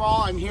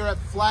Paintball. I'm here at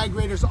Flag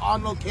Raiders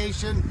on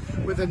location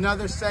with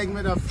another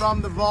segment of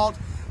From the Vault.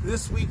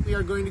 This week we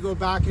are going to go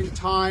back in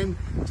time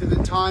to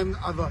the time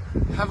of a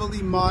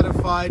heavily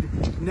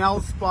modified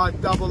Nell Spot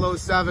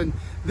 007.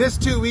 This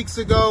 2 weeks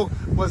ago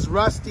was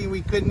rusty.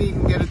 We couldn't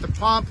even get it to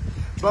pump,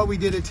 but we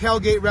did a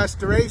tailgate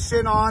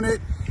restoration on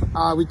it.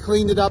 We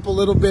cleaned it up a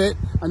little bit,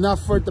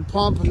 enough for it to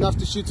pump, enough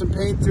to shoot some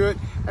paint through it.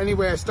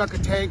 Anyway, I stuck a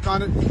tank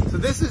on it. So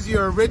this is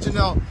your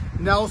original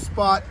Nell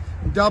Spot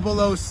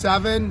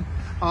 007.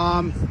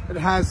 It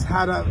has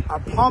had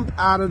a pump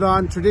added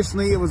on.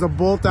 Traditionally, it was a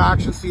bolt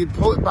action, so you'd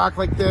pull it back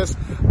like this,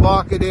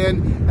 lock it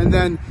in, and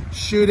then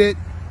shoot it.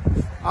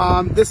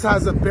 This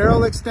has a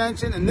barrel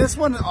extension, and this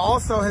one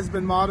also has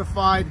been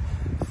modified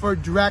for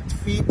direct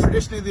feed.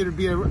 Traditionally, there would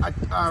be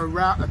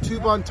a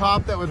tube on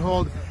top that would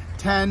hold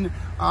 10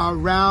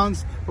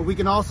 rounds, but we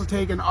can also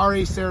take an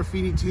R.A.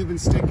 Serafini tube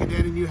and stick it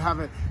in, and you have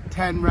a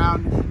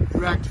 10-round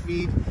direct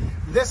feed.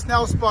 This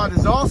Nell Spot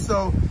is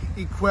also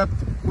equipped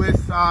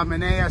with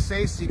an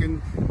ASA, so you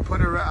can put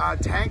a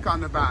tank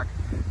on the back.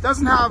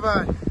 Doesn't have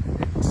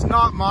it's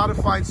not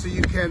modified so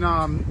you can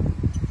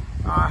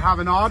have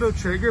an auto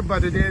trigger,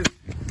 but it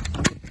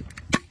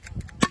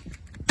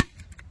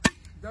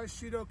does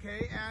shoot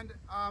okay. And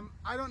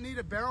I don't need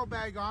a barrel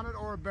bag on it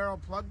or a barrel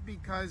plug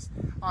because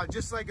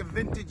just like a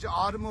vintage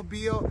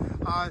automobile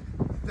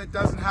that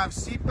doesn't have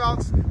seat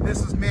belts, this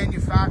is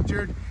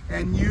manufactured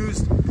and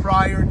used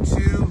prior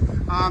to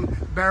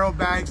barrel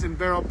bags and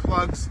barrel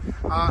plugs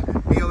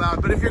be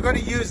allowed. But if you're going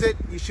to use it,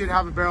 you should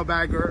have a barrel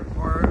bag or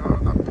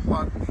a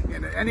plug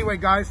in it. Anyway,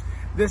 guys,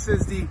 this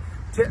is the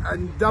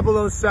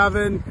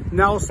 007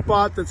 Nell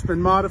Spot that's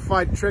been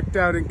modified, tricked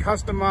out, and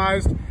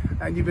customized.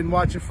 And you've been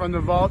watching From the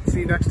Vault.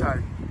 See you next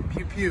time.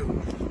 Pew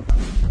pew.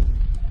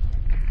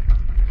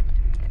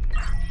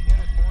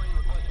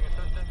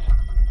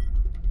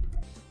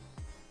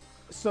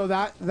 So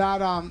that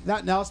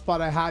Nell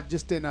Spot I had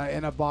just in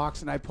a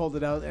box, and I pulled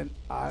it out. And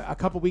a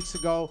couple weeks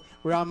ago,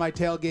 we were on my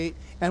tailgate,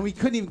 and we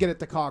couldn't even get it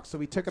to cock. So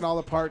we took it all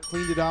apart,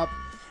 cleaned it up,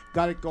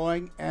 got it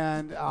going,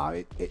 and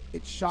it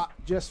shot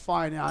just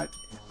fine.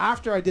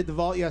 After I did the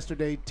vault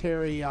yesterday,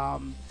 Terry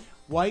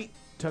White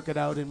took it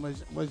out and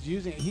was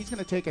using it. He's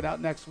going to take it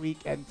out next week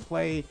and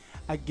play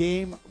a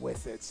game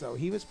with it. So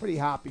he was pretty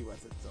happy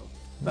with it. So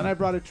then I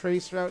brought a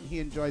tracer out, and he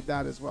enjoyed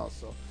that as well.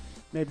 So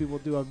maybe we'll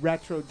do a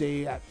retro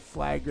day at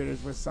Flag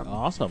Raiders with some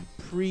Awesome.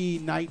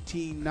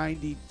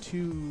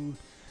 pre-1992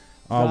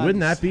 Wouldn't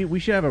that be? We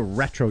should have a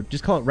retro.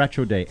 Just call it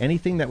Retro Day.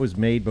 Anything that was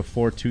made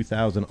before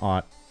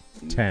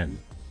 2010.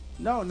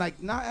 No,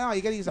 like not. No,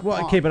 you got to use a Well,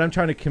 pump. okay, but I'm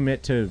trying to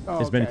commit to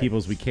as many okay. people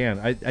as we can.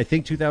 I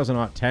think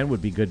 2010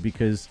 would be good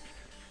because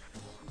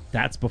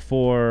that's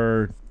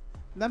before.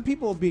 Then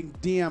people will be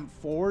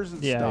DM4s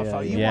and Yeah, stuff. yeah,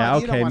 out. yeah. You Yeah,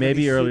 want- you don't okay, wanna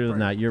maybe be earlier super- than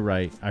that. You're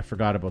right. I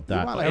forgot about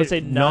that. want, I would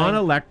say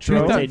non-electro.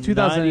 I would say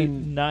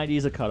 2000 90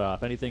 is a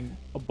cutoff. Anything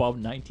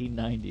above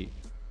 1990.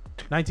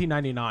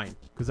 1999,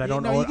 because I You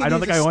don't know, know. you can I don't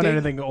use think a I own Sting-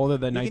 anything older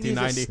than You can use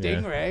a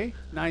 1990. Stingray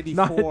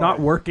 94. Not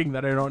working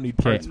that I don't need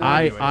Okay, parts.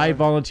 I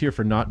volunteer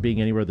for not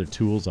being anywhere their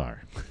tools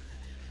are.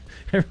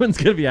 Everyone's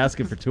going to be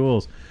asking for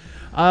tools.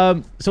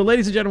 So,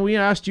 ladies and gentlemen, we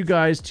asked you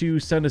guys to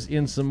send us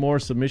in some more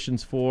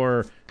submissions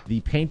for the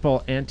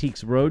Paintball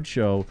Antiques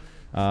Roadshow,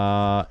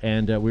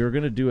 and we were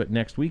going to do it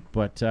next week,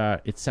 but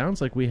it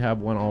sounds like we have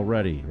one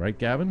already, right,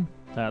 Gavin?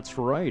 That's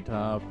right.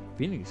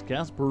 Phoenix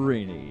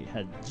Gasparini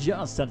had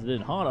just sent it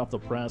in hot off the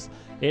press.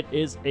 It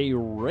is a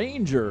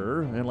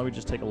Ranger, and let me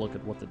just take a look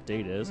at what the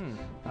date is.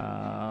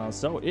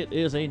 So it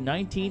is a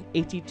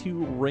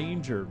 1982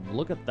 Ranger.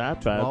 Look at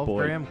that bad 12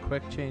 boy. gram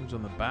quick change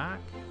on the back.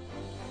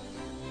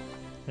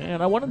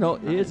 And I want to know,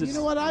 is it... You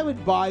know what? I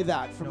would buy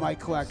that for my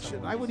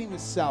collection. I wouldn't even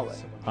sell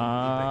it.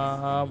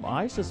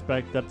 I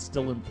suspect that's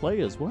still in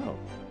play as well.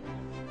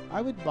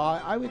 I would buy.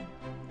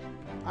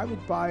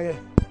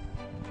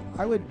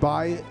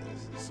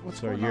 What's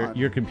Sorry, going on?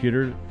 your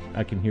computer.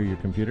 I can hear your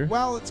computer.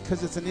 Well, it's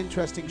because it's an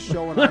interesting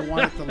show and I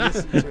wanted to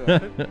listen to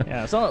it.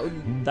 Yeah, so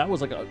that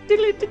was like a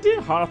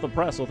hot off the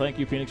press. So thank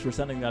you, Phoenix, for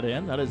sending that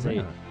in. That is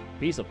a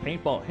piece of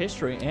paintball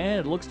history, and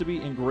it looks to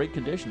be in great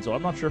condition. So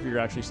I'm not sure if you're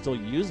actually still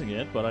using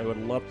it, but I would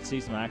love to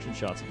see some action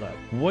shots of that.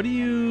 What are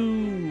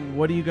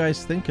you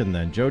guys thinking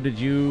then, Joe? Did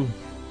you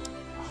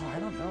Oh, I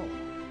don't know.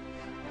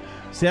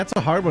 see? That's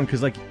a hard one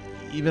because, like,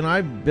 even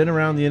I've been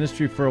around the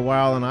industry for a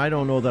while, and I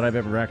don't know that I've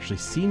ever actually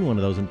seen one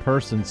of those in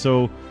person.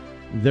 So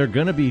they're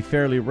going to be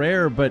fairly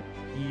rare, but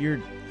you're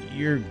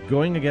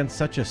going against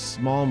such a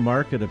small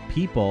market of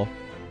people.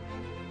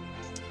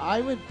 I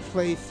would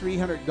pay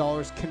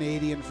 $300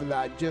 Canadian for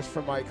that just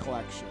for my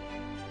collection.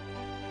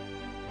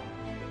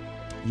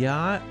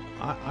 Yeah,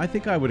 I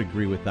think I would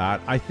agree with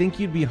that. I think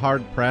you'd be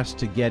hard pressed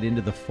to get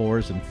into the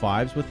 4s and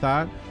 5s with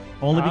that.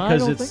 only because I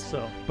don't it's think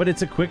so. but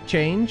it's a quick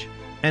change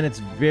and it's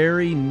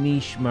very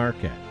niche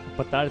market.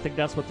 But I think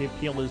that's what the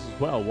appeal is as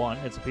well. One,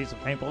 it's a piece of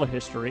paintball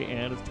history,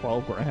 and it's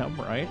 12 gram,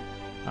 right?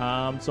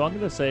 So I'm going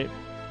to say,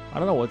 I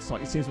don't know what's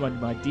like. It seems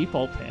my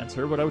default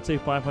answer, but I would say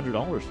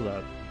 $500 for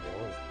that.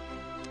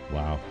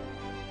 Wow.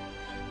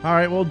 All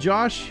right, well,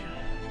 Josh,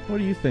 what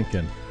are you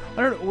thinking?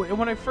 I don't know.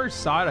 When I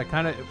first saw it, I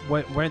kind of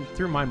what went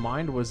through my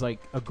mind was like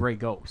a gray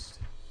ghost.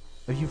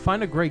 If you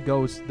find a gray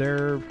ghost,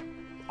 they're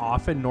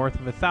often north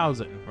of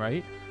 1,000,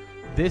 right?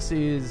 This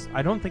is,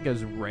 I don't think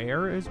as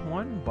rare as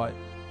one, but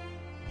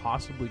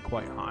possibly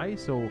quite high.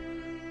 So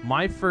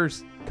my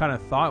first kind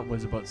of thought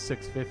was about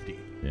 650.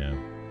 Yeah.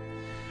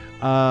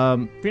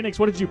 Phoenix,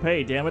 what did you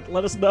pay? Damn it,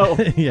 let us know.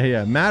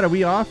 yeah. Matt, are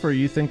we off, or are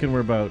you thinking we're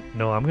about?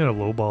 No, I'm gonna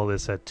lowball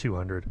this at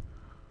 200.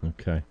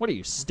 Okay. What are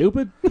you,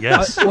 stupid?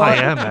 Yes, I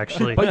am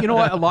actually. But you know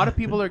what? A lot of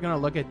people are going to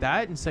look at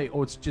that and say,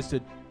 "Oh, it's just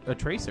a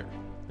tracer."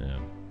 Yeah.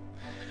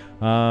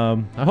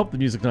 I hope the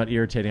music's not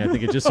irritating. I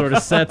think it just sort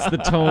of sets the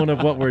tone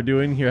of what we're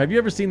doing here. Have you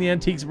ever seen the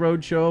Antiques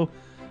Roadshow?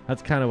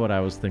 That's kind of what I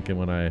was thinking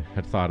when I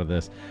had thought of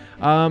this.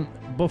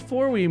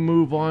 Before we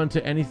move on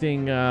to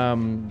anything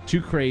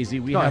too crazy,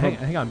 we have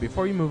hang on.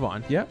 Before you move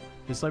on, Yep.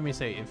 just let me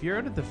say, if you're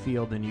out at the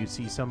field and you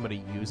see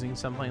somebody using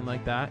something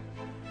like that,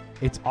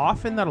 it's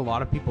often that a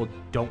lot of people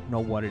don't know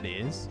what it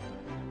is.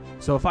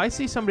 So if I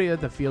see somebody at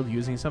the field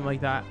using something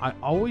like that, I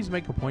always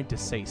make a point to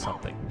say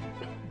something.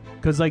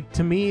 Because, like,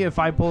 to me, if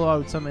I pull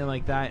out something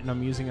like that and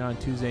I'm using it on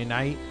Tuesday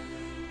night,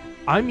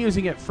 I'm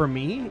using it for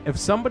me. If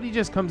somebody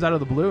just comes out of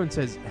the blue and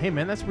says, "Hey,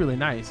 man, that's really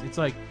nice," it's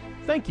like,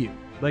 thank you.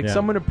 Like, Yeah.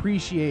 someone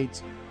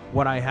appreciates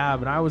what I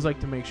have. And I always like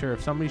to make sure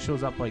if somebody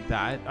shows up like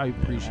that, I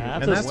appreciate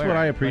it. And that's what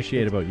I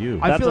appreciate about you.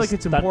 I feel like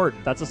it's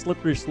important. That's a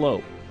slippery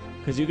slope.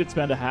 Because you could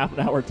spend a half an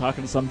hour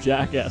talking to some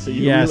jackass that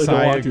you Yes, really don't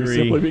I want to agree.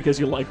 simply because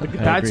you like the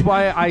guy. That's agree.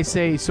 why I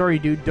say, sorry,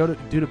 dude, due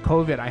to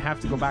COVID, I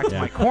have to go back to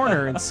my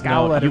corner and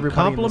scowl No, at you everybody.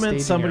 compliment in the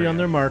staging somebody area. on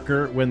their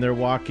marker when they're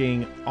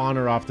walking on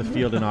or off the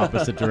field in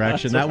opposite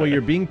direction. That way you're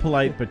being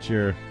polite, but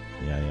you're...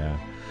 Yeah.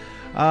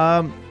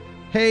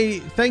 Hey,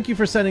 thank you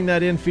for sending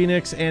that in,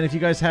 Phoenix. And if you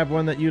guys have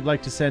one that you'd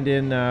like to send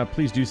in,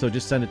 please do so.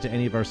 Just send it to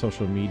any of our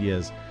social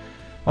medias.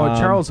 Oh,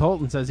 Charles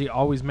Holton says he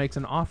always makes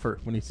an offer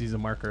when he sees a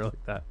marker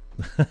like that.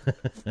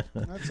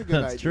 That's a good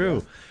idea. That's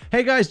true.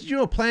 Hey, guys, did you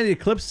know Planet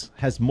Eclipse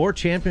has more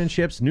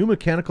championships, new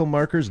mechanical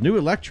markers, new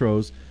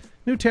electros,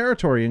 new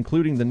territory,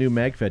 including the new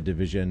MagFed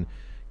division?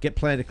 Get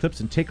Planet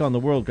Eclipse and take on the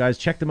world, guys.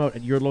 Check them out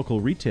at your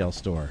local retail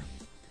store.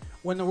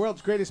 When the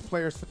world's greatest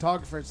players,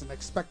 photographers, and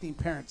expecting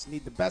parents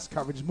need the best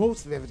coverage,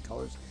 most vivid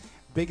colors,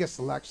 biggest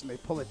selection, they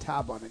pull a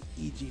tab on an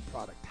EG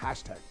product.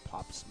 Hashtag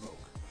Pop Smoke.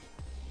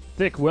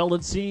 Thick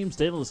welded seams,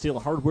 stainless steel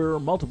hardware,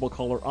 multiple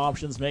color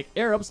options make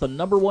Aerops the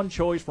 #1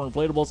 choice for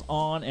inflatables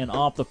on and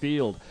off the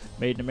field.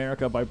 Made in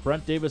America by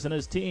Brent Davis and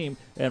his team.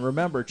 And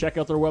remember, check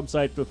out their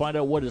website to find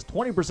out what is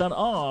 20%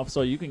 off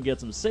so you can get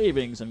some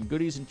savings and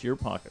goodies into your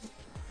pocket.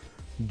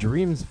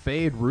 Dreams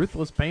fade,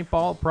 ruthless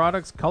paintball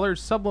products,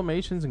 colors,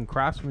 sublimations, and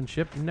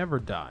craftsmanship never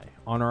die.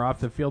 On or off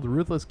the field,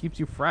 Ruthless keeps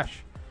you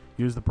fresh.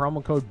 Use the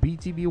promo code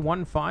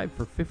BTB15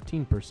 for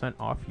 15%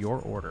 off your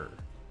order.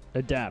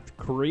 Adapt,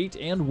 create,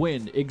 and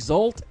win.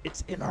 Exalt,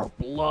 it's in our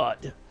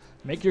blood.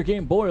 Make your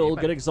game boil,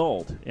 get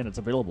Exalt. And it's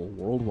available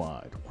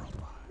worldwide.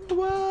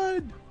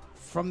 What?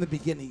 From the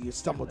beginning, you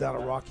stumbled down a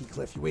rocky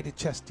cliff. You waded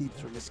chest deep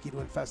through a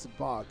mosquito-infested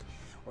bog.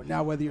 Or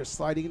now, whether you're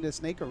sliding into a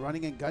snake or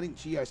running and gunning,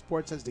 GI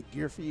Sports has the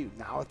gear for you.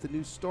 Now with the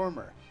new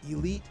Stormer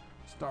Elite,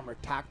 Stormer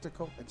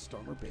Tactical, and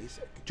Stormer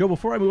Basic. Joe,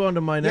 before I move on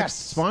to my next Yes.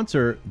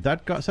 sponsor,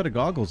 that set of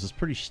goggles is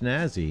pretty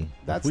snazzy.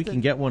 That's if we the-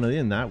 can get one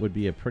in, that would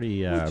be a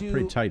pretty Would you-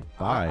 pretty tight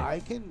buy. I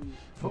can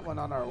put one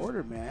on our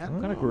order, man.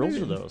 What kind of grills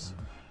are those?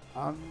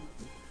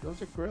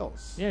 Those are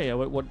grills. Yeah.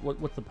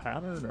 What's the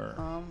pattern or?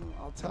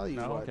 I'll tell you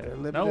Oh, what. okay. They're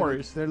No limited,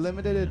 worries. They're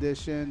limited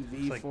edition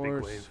It's like Big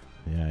V-Force. Wave.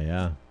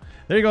 Yeah.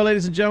 There you go,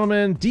 ladies and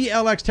gentlemen.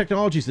 DLX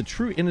Technologies, the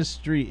true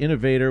industry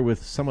innovator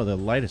with some of the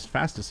lightest,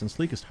 fastest, and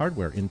sleekest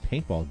hardware in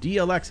paintball.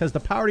 DLX has the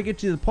power to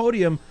get you to the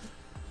podium.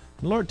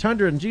 Lord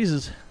Tundra and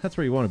Jesus, that's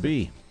where you want to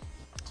be.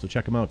 So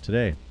check them out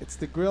today. It's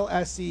the Grill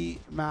SE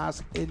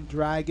mask in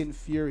Dragon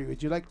Fury.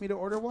 Would you like me to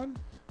order one?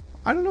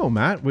 I don't know,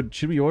 Matt.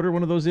 Should we order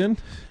one of those in?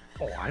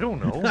 Oh, I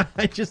don't know.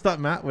 I just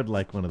thought Matt would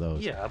like one of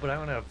those. Yeah, but I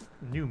don't have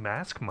new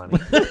mask money.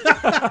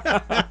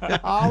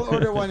 I'll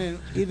order one in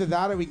either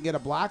that or we can get a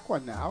black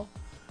one now.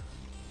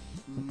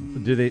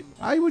 Do they?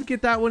 I would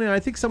get that one in. I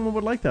think someone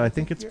would like that. I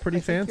think it's You're- pretty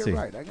I think fancy. You're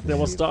right. I can They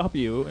will see- stop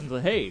you and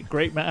say, "Hey,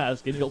 great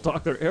mask," and you'll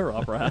talk their ear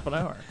off for half an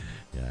hour.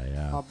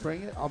 Yeah. I'll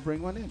bring it. I'll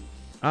bring one in.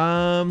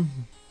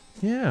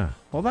 Yeah.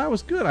 Well, that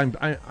was good.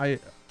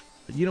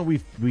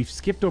 We've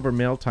skipped over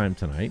mail time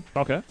tonight.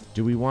 Okay.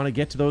 Do we want to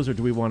get to those, or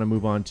do we want to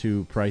move on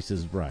to Price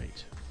is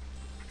Right?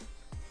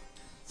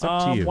 It's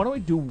up to you. Why don't we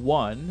do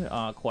one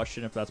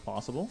question if that's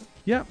possible?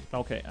 Yeah.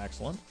 Okay,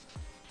 excellent.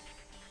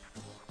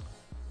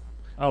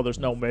 Oh, there's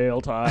no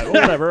mail time. Oh,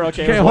 whatever.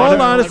 Okay. Okay, whatever.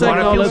 hold on a Wanna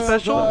second. feel Let's-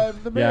 special?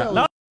 The Yeah. mail.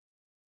 No.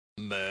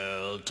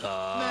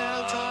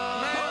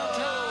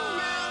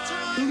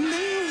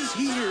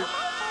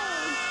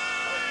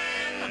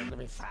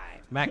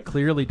 Matt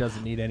clearly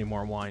doesn't need any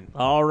more wine.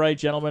 All right,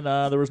 gentlemen.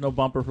 There was no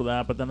bumper for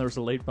that, but then there was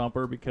a late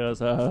bumper because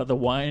the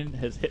wine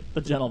has hit the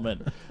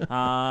gentleman.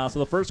 So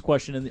the first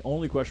question and the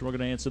only question we're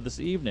going to answer this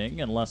evening,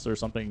 unless there's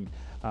something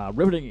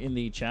riveting in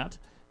the chat,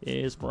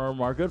 is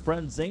from our good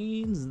friend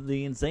Zane,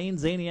 the Insane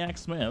Zaniac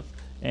Smith.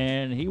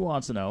 And he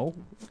wants to know,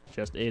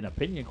 just an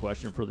opinion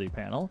question for the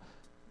panel,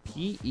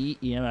 PE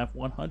EMF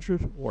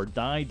 100 or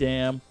Die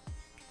Damn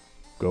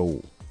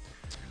Go?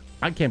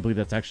 I can't believe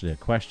that's actually a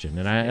question,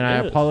 and I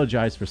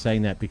apologize for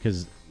saying that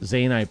because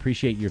Zane, I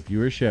appreciate your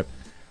viewership.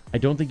 I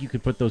don't think you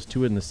could put those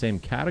two in the same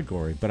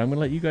category, but I'm going to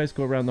let you guys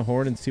go around the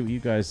horn and see what you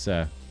guys.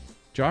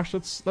 Josh,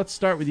 let's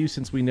start with you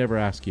since we never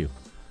ask you.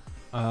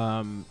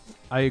 I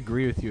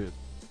agree with you.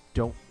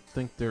 Don't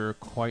think they're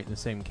quite in the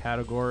same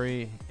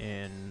category,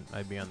 and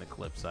I'd be on the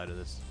Clip side of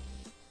this.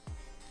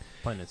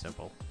 Plain and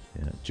simple.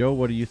 Yeah. Joe,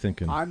 what are you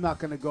thinking? I'm not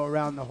going to go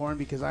around the horn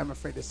because I'm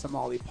afraid of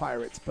Somali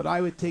pirates, but I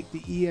would take the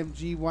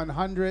EMG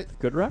 100.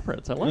 Good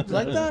reference. I like that.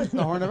 Like that,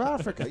 the Horn of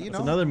Africa. You That's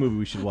know, another movie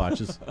we should watch.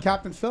 Is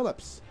Captain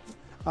Phillips,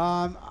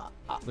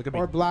 Look at me.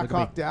 or Black Look at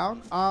Hawk me.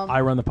 Down.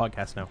 I run the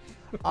podcast now.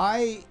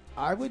 I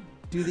would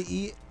do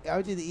the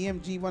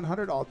EMG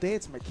 100 all day.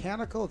 It's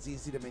mechanical. It's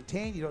easy to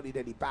maintain. You don't need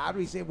any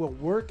batteries. It will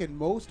work in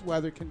most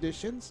weather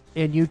conditions.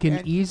 And you can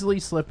And- easily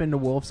slip into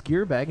Wolf's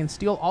gear bag and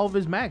steal all of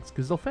his mags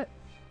because they'll fit.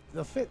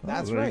 They'll fit.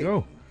 That's there right. you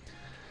go.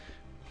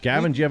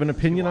 Gavin, do you have an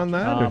opinion on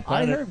that? or-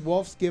 I heard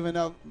Wolf's giving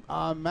out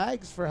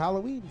mags for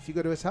Halloween. If you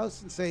go to his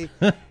house and say,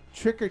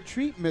 "Trick or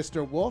treat,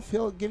 Mr. Wolf,"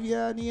 he'll give you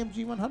an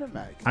EMG 100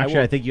 mag. Actually,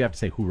 I think you have to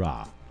say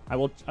hoorah. I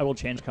will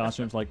change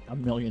costumes like a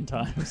million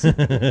times.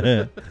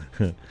 Yeah,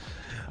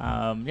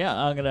 I'm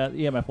gonna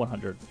EMF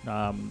 100.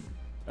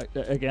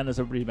 Again, as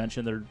everybody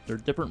mentioned, they're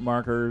different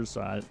markers.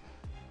 I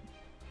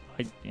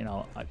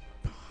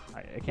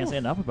can't say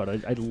enough about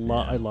it. I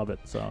love it.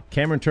 So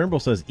Cameron Turnbull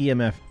says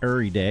EMF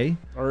every day.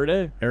 every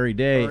day. Every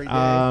day. Every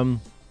day.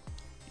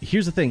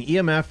 Here's the thing.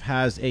 EMF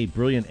has a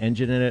brilliant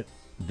engine in it.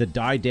 The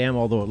Die Damn,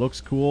 although it looks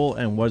cool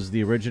and was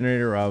the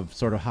originator of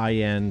sort of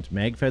high-end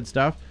MagFed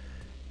stuff,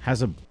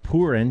 has a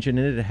poor engine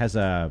in it. It has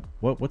a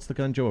what's the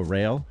gun, Joe? A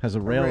rail? Has a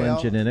rail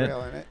engine in it.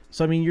 Rail in it.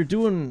 So I mean, you're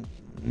doing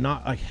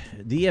not like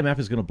the EMF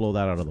is going to blow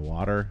that out of the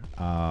water.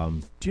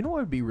 Do you know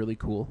what would be really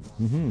cool?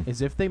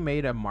 Is if they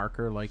made a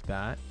marker like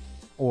that,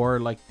 or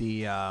like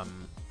the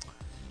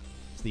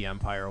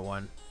Empire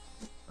one.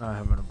 I'm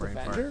having a brain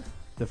fart.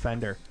 The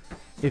Fender.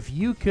 If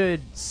you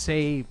could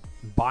say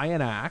buy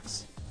an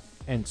axe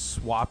and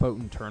swap out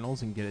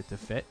internals and get it to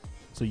fit,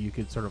 so you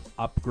could sort of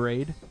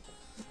upgrade.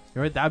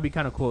 You know, that'd be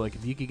kind of cool. Like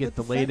if you could get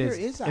But the the Fender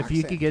latest, is if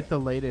you could get accent. the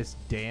latest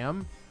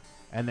Dam,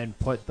 and then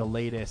put the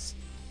latest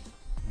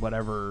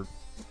whatever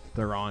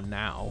they're on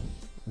now,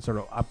 and sort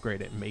of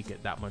upgrade it and make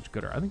it that much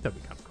gooder. I think that'd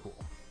be kind of cool.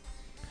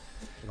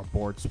 Like a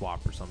board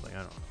swap or something.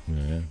 I don't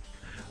know.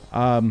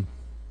 Yeah. You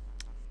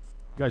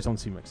guys don't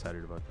seem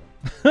excited about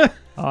that.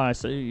 Oh, I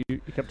see. You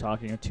kept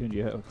talking. I tuned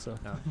you out. So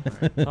No, all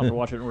right. I'll have to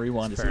watch it and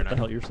rewind to see Fair what the enough.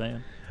 hell you're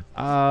saying.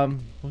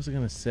 What was I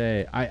going to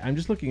say? I'm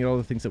just looking at all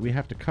the things that we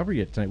have to cover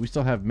yet tonight. We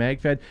still have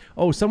MagFed.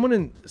 Oh, someone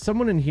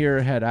in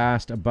here had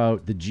asked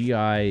about the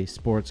GI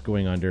Sports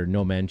going under.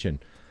 No mention.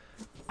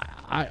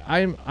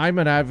 I'm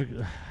an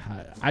advocate.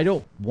 I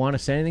don't want to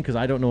say anything because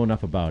I don't know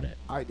enough about it.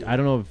 I do. I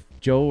don't know if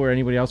Joe or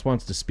anybody else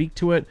wants to speak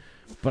to it,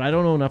 but I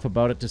don't know enough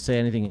about it to say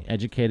anything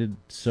educated.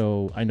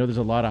 So I know there's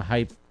a lot of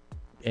hype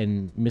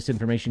and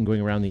misinformation going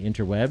around the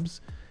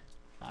interwebs,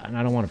 and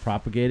I don't want to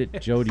propagate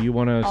it. Joe, do you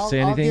want to say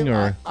anything?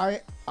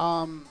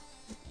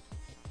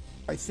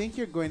 I think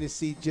you're going to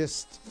see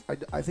just.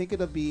 I think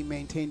it'll be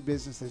maintained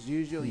business as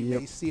usual. You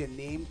may see a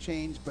name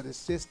change, but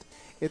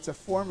it's a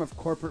form of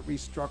corporate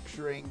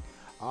restructuring.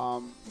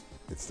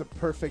 It's the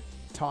perfect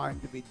time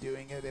to be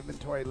doing it.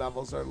 Inventory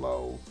levels are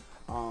low,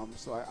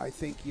 so I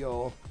think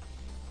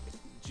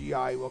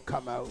GI will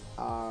come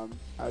out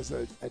as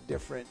a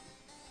different,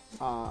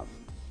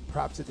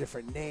 perhaps a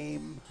different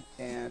name,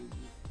 and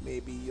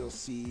maybe you'll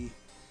see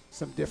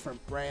some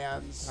different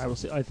brands.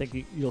 I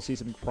think you'll see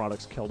some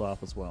products killed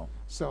off as well.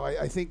 So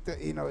I think that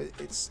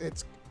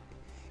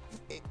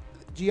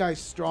GI's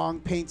strong.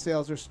 Paint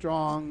sales are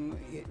strong.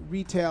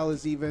 Retail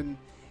is even,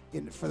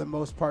 for the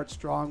most part,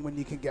 strong when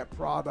you can get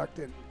product,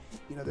 and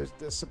there's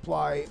the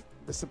supply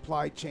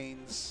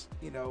chains.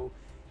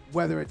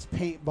 Whether it's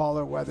paintball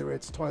or whether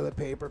it's toilet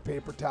paper,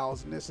 paper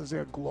towels, and this is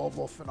a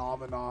global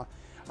phenomena,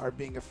 are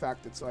being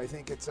affected. So I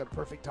think it's a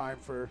perfect time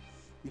for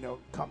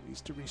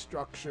companies to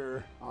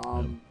restructure.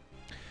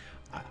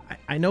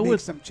 I know make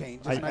with some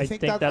changes. I And I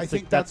think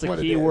think that's the what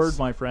key it word, is.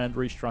 my friend.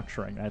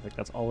 Restructuring. I think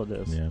that's all it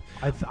is. yeah.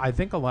 I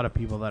think a lot of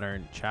people that are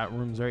in chat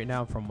rooms right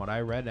now, from what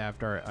I read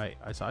after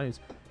I saw it, is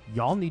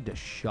y'all need to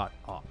shut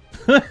up.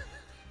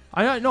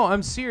 No,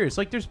 I'm serious.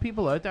 Like, there's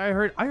people out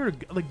there. I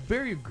heard like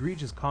very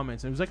egregious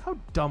comments, and it was like, "How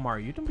dumb are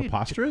you?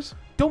 Preposterous?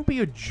 Don't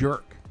be a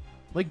jerk.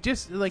 Like,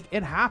 just like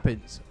it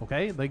happens,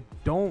 okay? Like,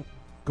 don't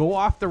go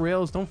off the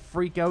rails. Don't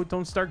freak out.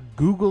 Don't start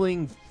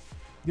Googling,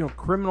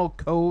 criminal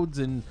codes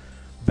and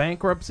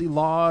bankruptcy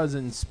laws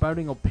and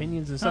spouting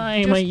opinions and stuff.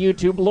 I'm Just- a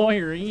YouTube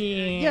lawyer.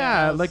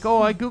 Yeah, like,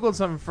 oh, I Googled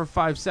something for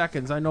 5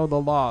 seconds. I know the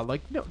law.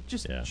 Like, no,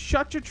 just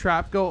shut your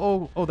trap.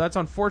 Go, oh, that's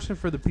unfortunate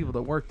for the people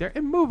that work there,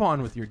 and move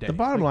on with your day. The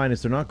bottom line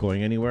is they're not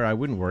going anywhere. I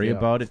wouldn't worry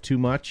about it too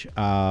much.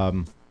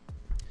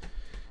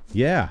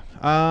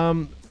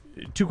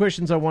 Two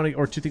things I want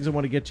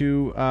to get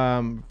to.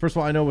 First of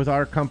all, I know with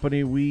our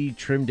company, we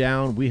trimmed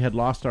down. We had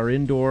lost our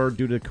indoor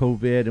due to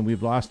COVID, and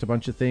we've lost a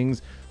bunch of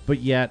things. But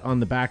yet,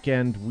 on the back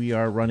end, we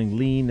are running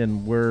lean,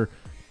 and we're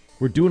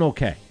doing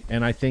okay.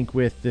 And I think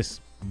with this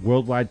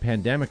worldwide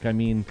pandemic, I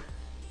mean,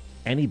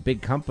 any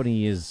big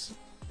company is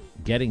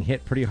getting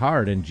hit pretty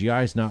hard, and GI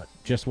is not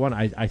just one.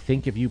 I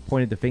think if you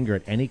pointed the finger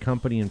at any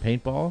company in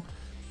paintball,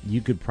 you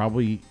could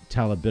probably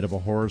tell a bit of a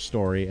horror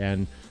story,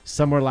 and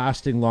some are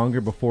lasting longer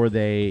before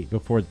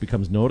it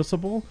becomes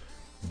noticeable.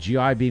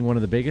 GI being one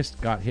of the biggest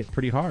got hit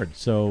pretty hard.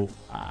 So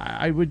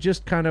I would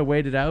just kind of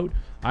wait it out.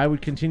 I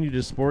would continue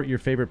to support your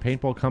favorite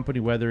paintball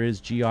company, whether it's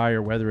GI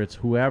or whether it's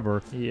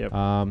whoever,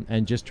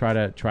 and just try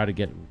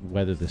to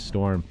weather the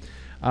storm.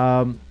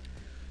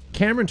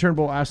 Cameron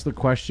Turnbull asked the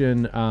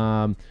question,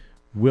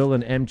 will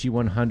an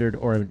MG100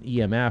 or an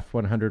EMF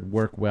 100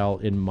 work well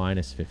in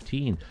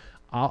 -15?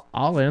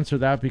 I'll answer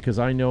that because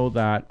I know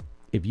that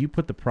if you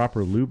put the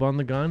proper lube on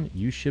the gun,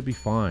 you should be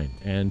fine.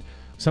 And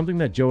something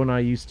that Joe and I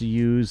used to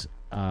use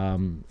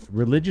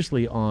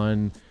religiously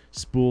on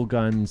spool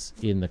guns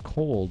in the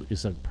cold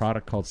is a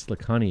product called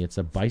Slick Honey. It's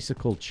a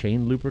bicycle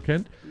chain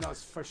lubricant. No,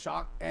 it's for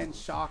shock and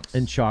shocks.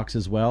 And shocks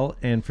as well.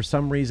 And for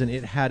some reason,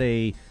 it had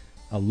a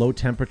low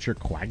temperature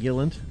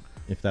coagulant,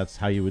 if that's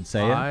how you would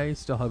say it. I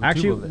still have a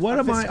Actually, tube of it. what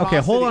am I? Okay,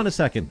 hold on a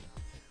second.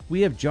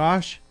 We have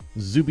Josh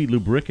Zuby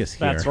Lubricus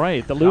here. That's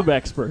right, the lube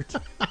expert.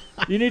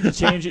 You need to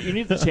change it. You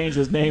need to change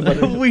his name.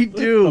 We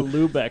do. The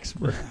lube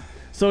expert.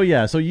 So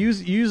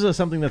use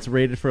something that's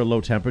rated for a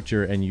low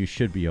temperature, and you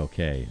should be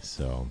okay.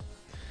 So,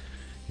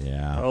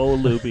 yeah. Oh,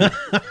 Luby.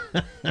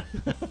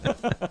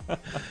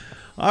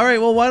 All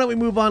right. Well, why don't we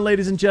move on,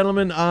 ladies and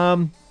gentlemen?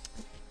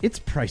 It's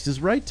Price is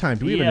Right time.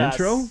 Do we have an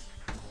intro?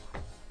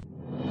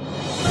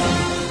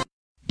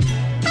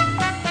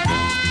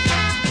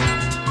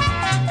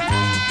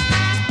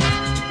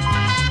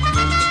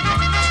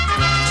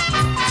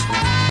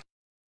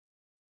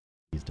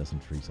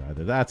 Doesn't freeze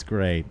either. That's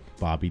great,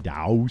 Bobby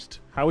Doused.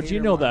 How would you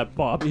know that,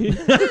 Bobby?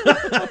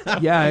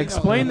 Yeah,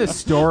 explain the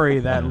story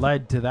that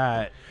led to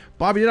that.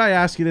 Bobby, did I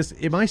ask you this?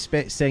 Am I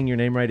saying your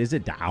name right? Is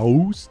it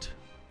Doused?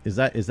 Is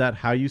that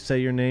how you say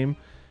your name?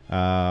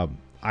 I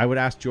would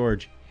ask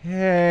George,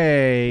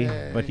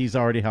 hey, but he's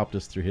already helped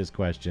us through his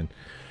question.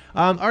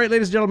 All right,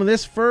 ladies and gentlemen,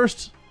 this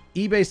first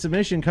eBay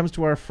submission comes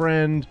to our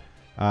friend,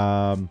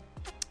 The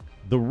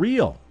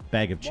Real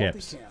Bag of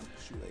Chips.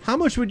 How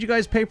much would you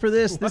guys pay for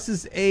this? This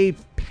is a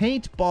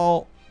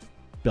paintball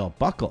belt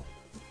buckle.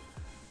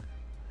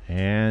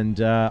 And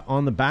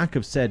on the back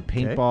of said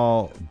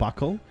paintball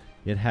buckle,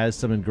 it has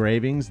some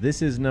engravings.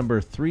 This is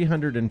number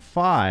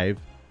 305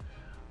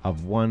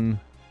 of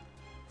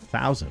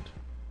 1,000.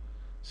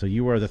 So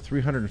you are the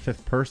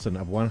 305th person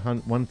of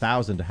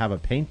 1,000 to have a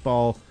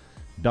paintball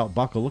belt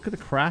buckle. Look at the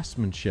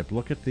craftsmanship.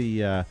 Look at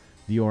the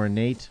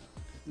ornate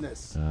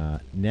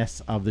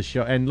ness of the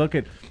show, and look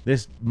at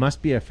this.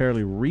 Must be a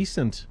fairly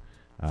recent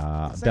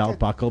belt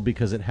buckle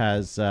because it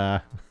has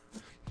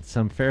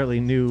some fairly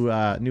new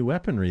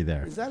weaponry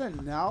there. Is that a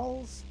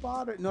Nell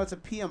spot? No, it's a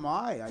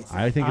PMI.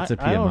 I think it's a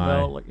PMI. I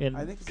don't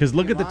know. Because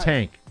look at the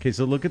tank. Okay,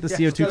 so look at the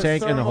CO2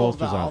 tank and the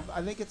holsters on.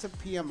 I think it's a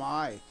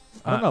PMI.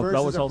 I don't know. That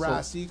Versus was a also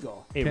Brass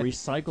Eagle. a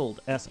recycled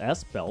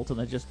SS belt, and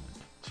they just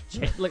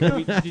like, I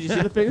mean, did you see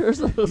the figures?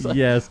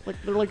 Yes. Like,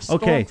 they're like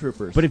Okay,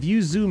 stormtroopers. but if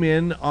you zoom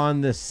in on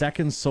the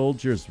second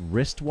soldier's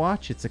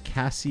wristwatch, it's a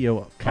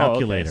Casio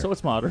calculator. So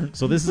it's modern.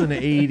 So this is an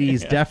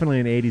 80s, definitely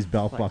an 80s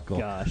belt buckle.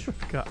 Gosh.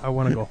 God, I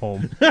want to go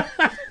home.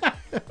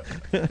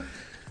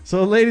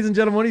 So, ladies and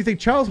gentlemen, what do you think?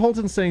 Charles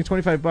Holton's saying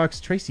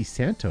 $25. Tracy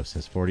Santos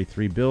says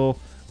 43. Bill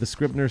the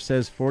Scribner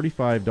says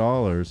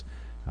 $45.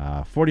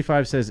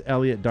 45 says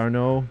Elliot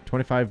Darno.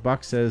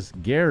 $25 says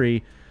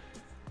Gary.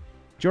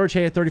 George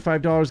Hay at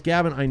 $35.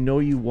 Gavin, I know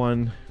you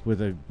won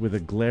with a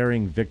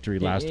glaring victory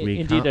last week.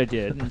 Indeed, I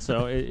did, and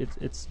so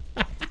it's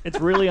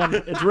really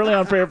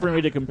unfair for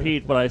me to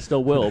compete, but I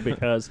still will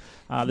because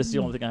this is the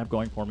only thing I have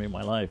going for me in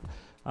my life.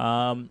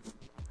 My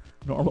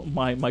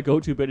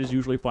go-to bid is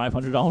usually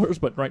 $500,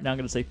 but right now I'm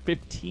going to say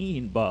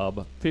 $15,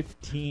 Bob.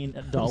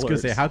 $15. I was going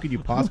to say, how could you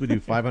possibly do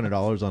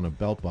 $500 on a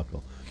belt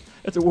buckle?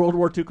 It's a World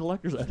War II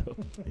collector's item.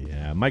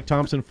 Yeah. Mike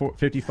Thompson,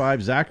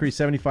 55. Zachary,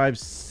 75.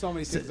 So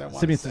many things I want to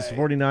Simeon, say.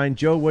 49.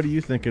 Joe, what are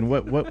you thinking?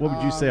 What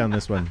would you say on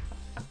this one?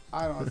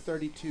 I don't know,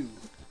 32.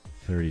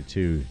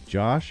 32.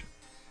 Josh?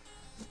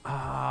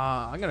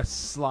 I'm going to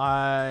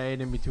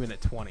slide in between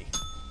at 20.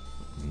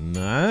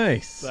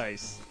 Nice.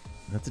 Nice.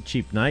 That's a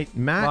cheap night.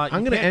 Matt, Well,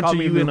 I'm going to can't call enter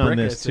me you in on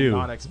Lubricus this, and too.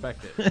 not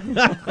expect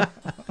it.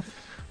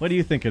 What are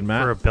you thinking,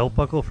 Matt? For a belt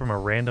buckle from a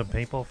random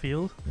paintball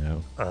field,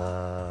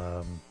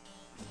 No.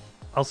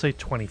 I'll say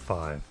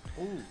 25.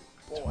 Ooh,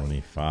 boy.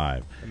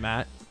 25.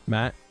 Matt,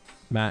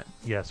 Matt,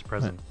 Yes,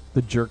 present.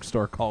 the jerk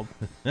store called.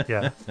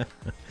 Yeah.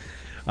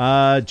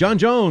 John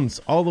Jones,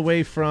 all the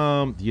way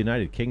from the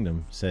United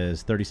Kingdom,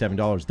 says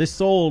 $37. This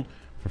sold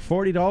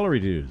for $40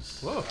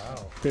 reduce. Whoa.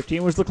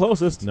 15 was the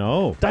closest.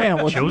 No.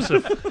 Damn.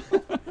 Joseph.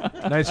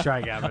 Nice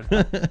try, Gavin.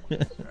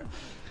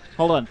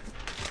 Hold on.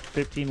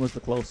 15 was the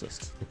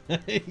closest.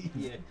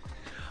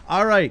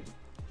 All right.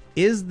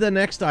 Is the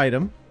next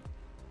item?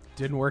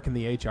 Didn't work in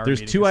the HR.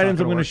 There's meeting. two It's not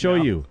items I'm gonna going to work show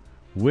now. you.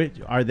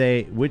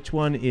 Which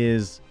one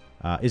is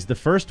the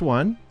first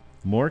one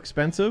more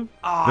expensive,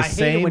 Oh, the I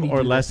hate it when same, you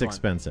or do less this one.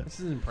 expensive? This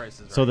isn't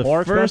prices. Right? So the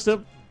More first,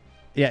 expensive?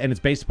 yeah, and it's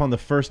based upon the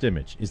first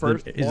image. Is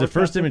First- the more first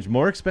expensive? image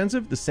more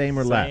expensive, the same,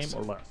 or less?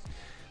 Same or less.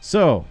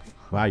 So,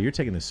 wow, you're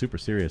taking this super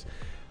serious.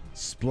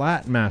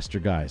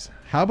 Splatmaster, guys.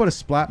 How about a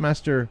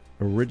Splatmaster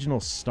original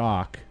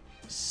stock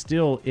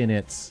still in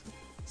its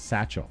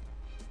satchel?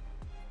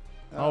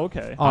 Oh,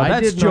 okay. Oh, I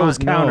that's did Joe's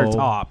not know-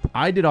 countertop.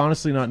 I did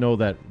honestly not know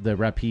that the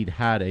Rapide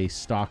had a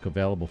stock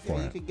available for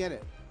Yeah, you it. can get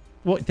it.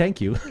 Well, thank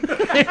you.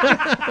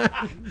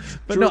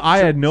 But no, I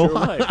had no. True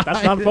life.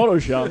 That's not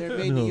Photoshop. They're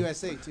made in the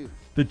USA too.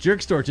 The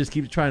jerk store just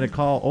keeps trying to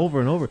call over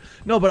and over.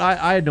 No, but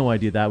I had no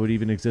idea that would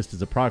even exist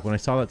as a product. When I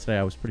saw that today,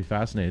 I was pretty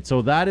fascinated.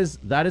 So that is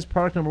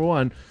product number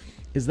one.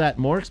 Is that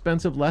more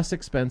expensive, less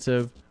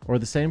expensive, or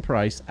the same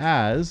price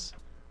as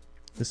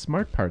the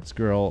Smart Parts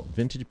Girl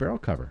vintage barrel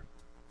cover?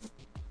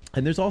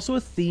 And there's also a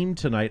theme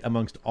tonight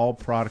amongst all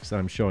products that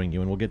I'm showing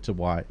you, and we'll get to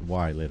why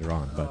later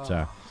on.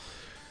 But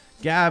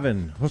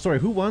Gavin,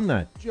 who won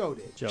that? Joe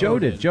did. Joe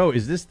did. Joe,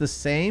 is this the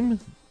same?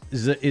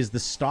 Is the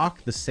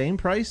stock the same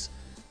price?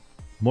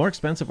 More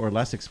expensive or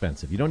less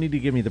expensive? You don't need to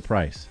give me the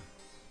price.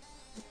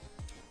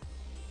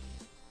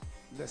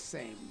 The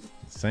same.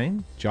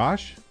 Same?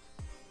 Josh?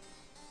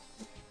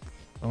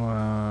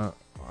 I'm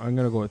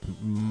gonna go with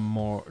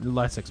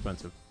less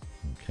expensive.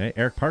 Okay.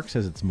 Eric Park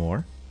says it's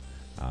more.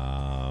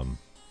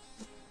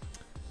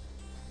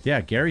 Yeah,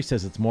 Gary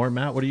says it's more.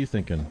 Matt, what are you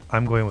thinking?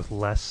 I'm going with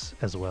less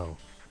as well.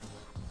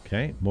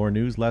 Okay. More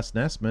news, less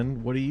Nessman.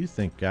 What do you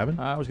think, Gavin?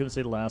 I was going to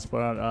say less,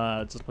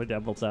 but just play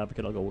devil's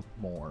advocate. I'll go with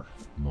more.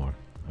 More.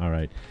 All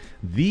right.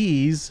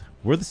 These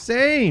were the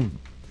same.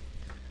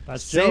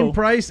 That's Same Joe.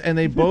 price, and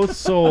they both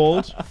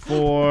sold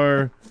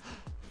for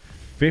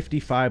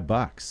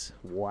 $55.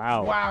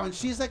 Wow. Wow, and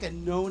she's like a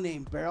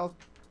no-name barrel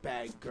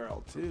bag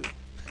girl too.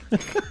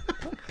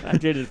 I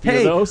did a few Hey,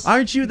 of those.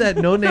 aren't you that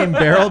no-name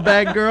barrel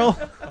bag girl?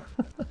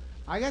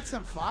 I got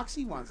some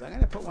foxy ones. I'm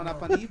gonna put one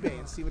up on eBay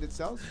and see what it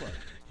sells for.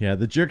 Yeah,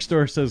 the jerk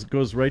store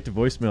goes right to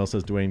voicemail,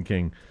 says Dwayne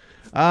King.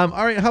 All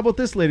right, how about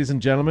this, ladies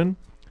and gentlemen?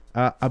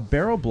 A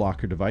barrel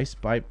blocker device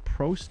by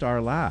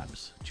ProStar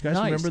Labs. Do you guys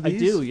Nice. remember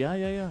these? I do.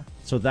 Yeah.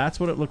 So that's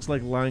what it looks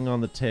like lying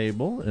on the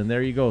table, and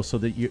there you go. So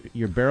that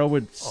your barrel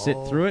would sit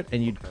through it,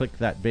 and you'd click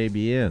that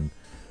baby in.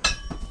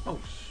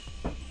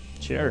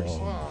 Cheers.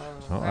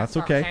 Oh, that's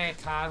okay.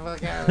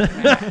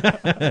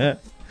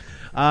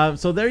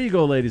 So there you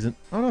go, ladies and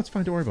no, it's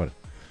fine. Don't worry about it.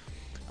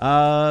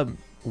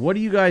 What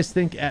do you guys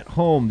think at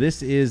home?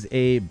 This is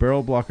a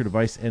barrel blocker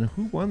device, and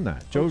who won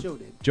that? Joe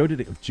did. Joe did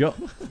it. Joe.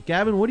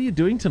 Gavin, what are you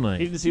doing He tonight?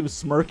 didn't see him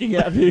smirking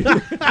at me.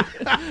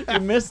 You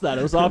missed that.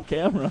 It was off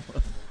camera.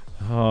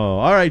 Oh,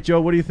 all right,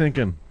 Joe. What are you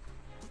thinking?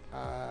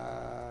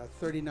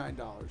 $39.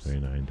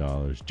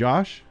 $39.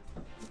 Josh.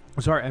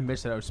 Sorry, I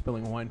missed it. I was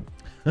spilling wine.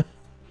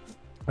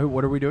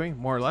 What are we doing?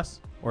 More or less?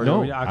 Or No,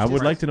 are we I actually-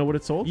 would like to know what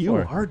it sold You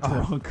for. are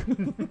drunk.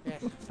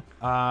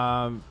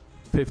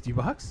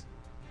 $50.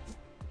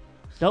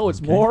 No, it's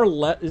Okay. more or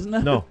less, isn't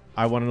it? No,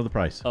 I want to know the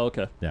price. Oh,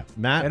 okay. Yeah,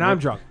 Matt. And I'm what-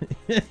 drunk.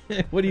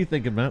 What are you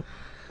thinking, Matt?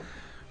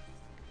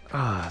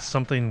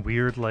 Something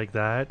weird like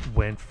that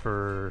went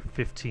for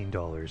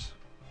 $15.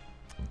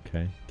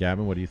 Okay,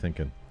 Gavin. What are you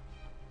thinking?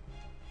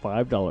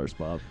 $5,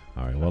 Bob.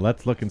 All right, well,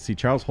 let's look and see.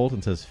 Charles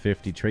Holton says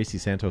 50. Tracy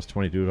Santos,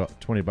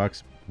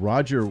 $20.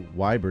 Roger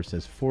Weiber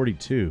says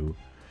 42.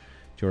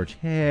 George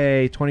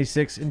Hay,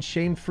 26. And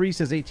Shane Free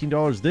says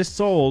 $18. This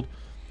sold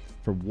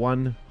for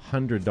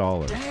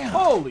 $100.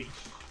 Holy!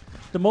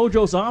 The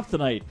mojo's off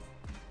tonight.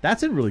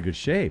 That's in really good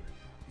shape.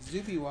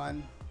 Zuby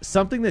one.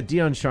 Something that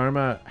Dion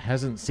Sharma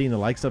hasn't seen the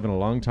likes of in a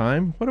long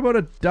time. What about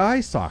a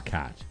dye sock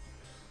hat?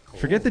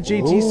 Forget the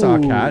JT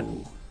sock hat.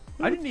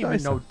 I didn't even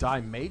Nice. know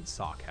Dye made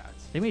sock hats.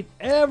 They made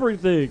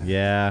everything.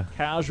 Yeah,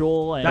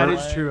 Casual. And That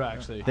is true,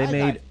 actually. they I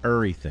made got-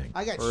 everything.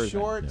 I got Perfect,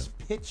 shorts,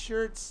 pit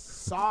shirts,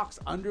 socks,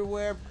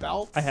 underwear,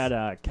 belts. I had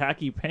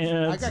khaki I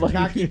pants. got like-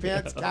 khaki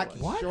pants, khaki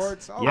What?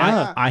 shorts. Oh,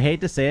 Yeah. I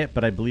hate to say it,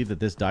 but I believe that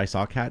this dye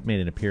sock hat made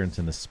an appearance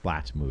in the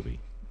Splat movie.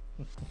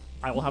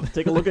 I will have to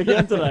take a look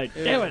again tonight.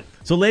 Damn it.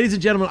 So, ladies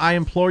and gentlemen, I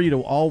implore you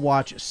to all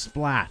watch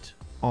Splat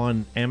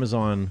on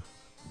Amazon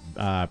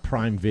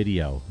Prime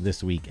Video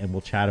this week, and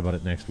we'll chat about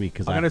it next week.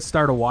 Because I'm gonna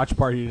start a watch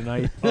party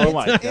tonight. Oh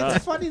my god.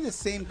 It's funny the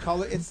same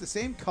color. It's the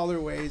same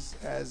colorways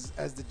as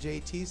the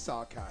JT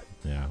sock hat.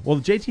 yeah. Well,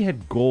 the JT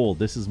had gold.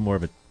 This is more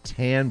of a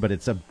tan, but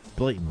it's a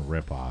blatant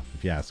ripoff,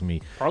 if you ask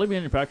me. Probably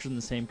manufactured in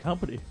the same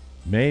company.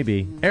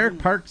 Maybe. Eric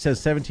Park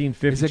says Is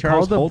 $17.50. it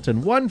Charles called a-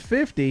 Holton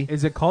 $150.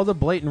 Is it called a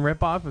blatant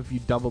ripoff if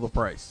you double the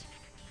price?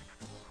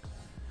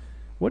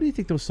 What do you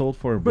think those sold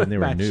for when they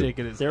were Matt new?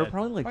 shaking his They were head.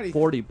 probably like What do you-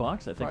 $40,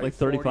 I think, Probably like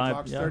 40 35.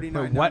 bucks, Yeah.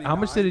 39. What? How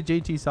much did a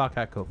 $99? JT sock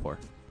hat go for?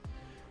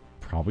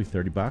 Probably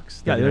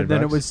 $30. Yeah, $39 then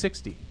it bucks? was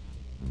 60.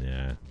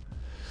 Yeah.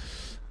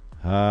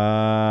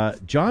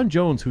 John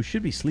Jones, who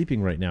should be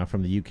sleeping right now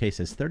from the UK,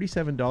 says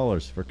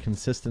 $37 for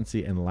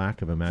consistency and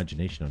lack of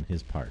imagination on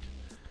his part.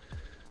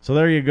 So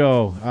there you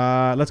go.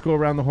 Let's go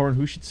around the horn.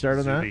 Who should start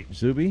on Zuby. that?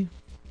 Zuby?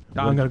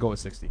 No, I'm gonna go with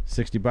 60.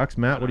 $60.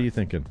 Matt, what are you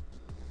thinking?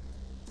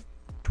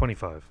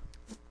 25.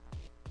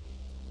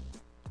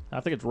 I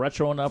think it's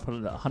retro enough, but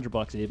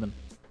 $100 even.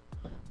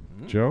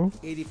 Joe?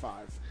 85.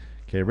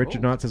 Okay,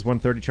 Richard Knott says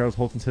 130. Charles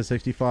Holton says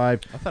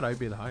 65. I thought I'd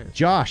be the highest.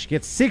 Josh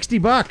gets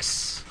 $60.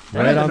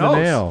 Right Right on on the the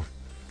nose. nail.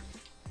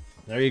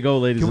 There you go,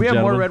 ladies Can and we have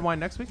gentlemen. more red wine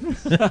next week?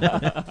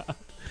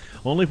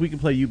 Only if we can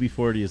play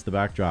UB40 as the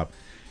backdrop.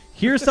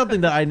 Here's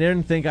something that I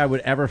didn't think I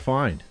would ever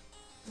find.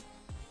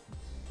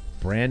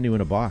 Brand new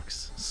in a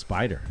box.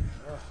 Spider.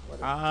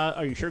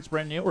 Are you sure it's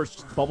brand new or it's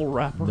just bubble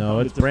wrap? No,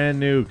 it's Just to brand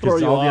new throw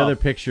because you all the off. other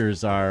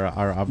pictures are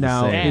of the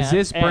Now, same. is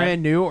this And-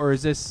 brand new or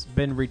has this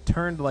been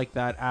returned like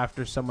that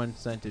after someone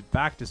sent it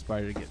back to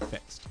Spider to get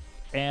fixed?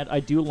 And I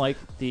do like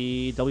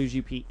the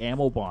WGP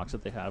ammo box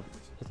that they have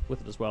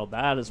with it as well.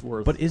 That is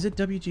worth. But is it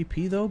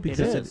WGP though? it Because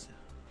is.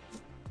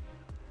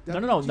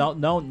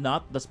 No,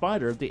 not the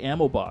Spider. The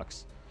ammo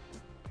box.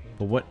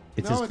 But what?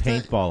 It says No,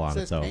 paintball on it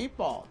says though.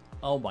 paintball.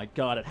 Oh my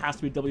God! It has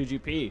to be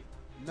WGP.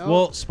 No.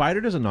 Well,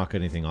 Spider doesn't knock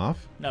anything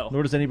off. No.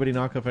 Nor does anybody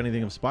knock off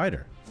anything of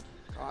Spider.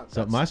 God,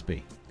 So it must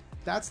be.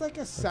 That's like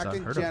a second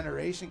unheard of.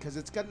 generation because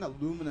it's got an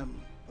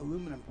aluminum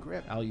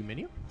grip.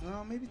 Aluminium?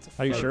 No, maybe it's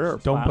a. Are you first. sure? Or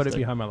Don't put it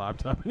plastic? behind my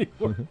laptop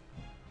anymore.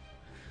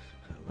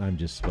 I'm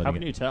just How splitting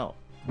can it. you tell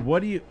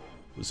What do you?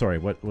 Sorry,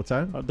 what's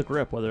that? the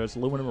grip, whether it's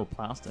aluminum or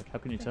plastic? How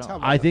can you Can tell? tell.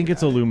 I think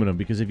it's aluminum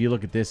because if you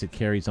look at this, it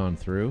carries on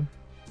through.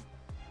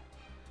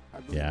 I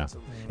believe Yeah. it's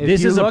aluminum. If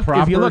This you is a look,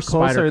 proper if you look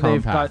Spider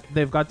closer, compact.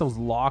 they've got those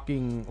lock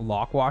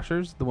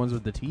washers, the ones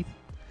with the teeth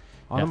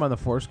on Yeah. them on the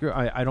four screw.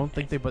 I don't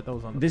think they put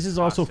those on. This is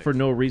also plastic. for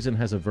no reason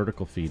has a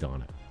vertical feed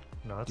on it.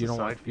 No, that's You a don't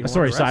side want- feed. you don't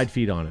Sorry, want the rest? side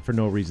feed on it for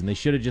no reason. They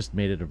should have just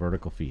made it a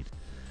vertical feed.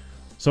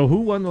 So who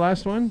won the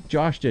last one?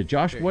 Josh did.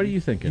 Josh, Here, what are you You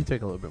thinking?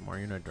 take a little bit more.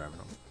 You're not driving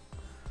them.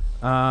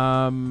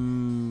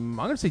 I'm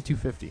gonna say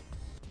 250.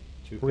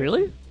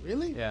 Really?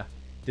 Really? Yeah.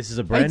 This is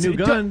a brand new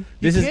It's- gun.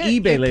 This is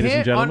eBay, ladies and You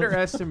can't gentlemen.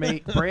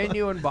 underestimate brand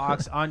new in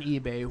box on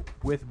eBay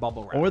with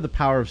bubble wrap. Or the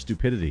power of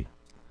stupidity.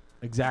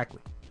 Exactly.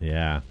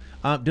 Yeah.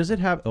 Does it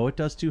have? Oh, it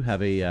does too.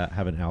 Have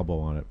an elbow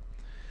on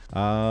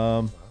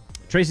it.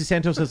 Tracy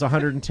Santos says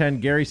 110.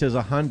 Gary says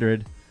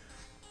 100.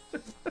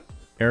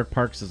 Eric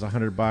Parks says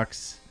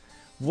 $100.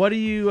 What do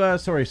you?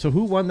 Sorry. So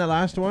who won the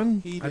last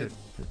one? He I did.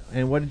 did.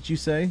 And what did you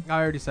say?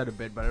 I already said a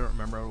bid, but I don't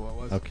remember what it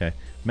was. Okay,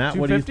 Matt.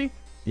 What do you? 250?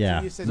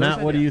 Yeah, You said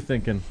Matt. What are 250. you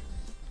thinking?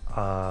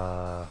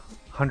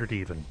 100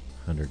 even.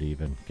 100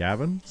 even.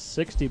 Gavin.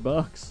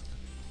 $60.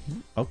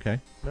 Okay.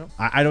 No.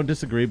 I don't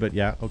disagree, but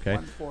yeah. Okay.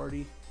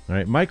 140. All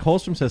right. Mike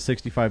Holstrom says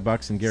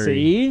 $65, and Gary.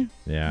 See?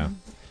 Yeah.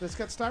 Let's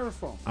get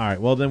styrofoam. All right.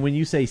 Well, then when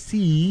you say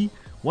C,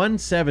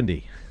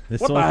 170.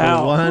 This What sold the for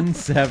hell?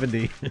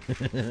 170.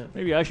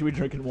 Maybe I should be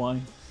drinking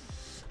wine.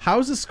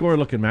 How's the score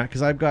looking, Matt?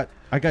 Because I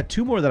got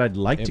two more that I'd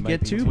like It to might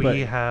get be to, two. but We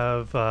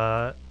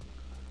have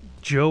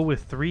Joe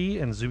with 3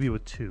 and Zuby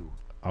with 2.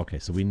 okay,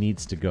 so we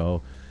needs to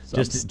go. So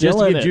just I'm just still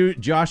to in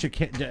give Josh a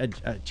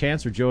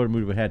chance or Joe to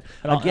move ahead.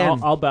 And Again,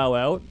 I'll bow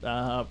out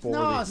for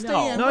No, the.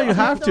 stay in. no, you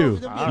have to.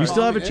 No, You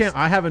still have a communist. chance.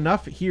 I have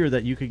enough here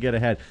that you could get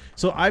ahead.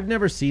 So I've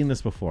never seen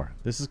this before.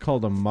 This is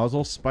called a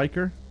muzzle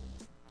spiker.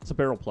 It's a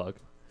barrel plug.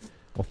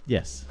 Well,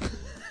 yes.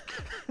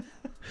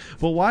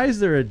 But why is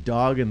there a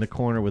dog in the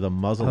corner with a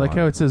muzzle I like on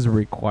how it? it says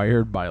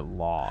required by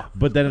law.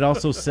 But then it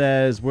also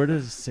says, where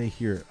does it say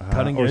here?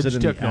 Cutting or is edge it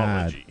in the ad?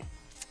 technology.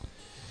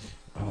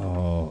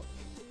 Oh,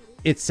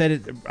 it said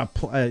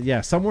it. Yeah,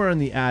 somewhere in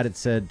the ad it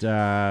said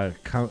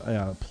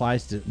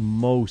applies to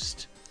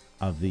most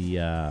of the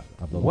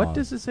What laws.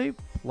 does it say?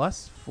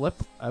 Plus flip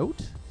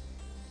out?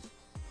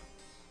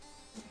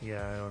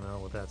 Yeah, I don't know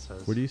what that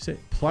says. What do you say?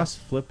 Plus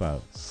flip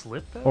out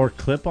Slip out? or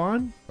clip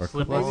on or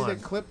Slip clip Maybe on. the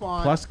clip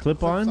on. Plus clip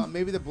clips on?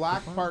 Maybe the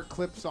black part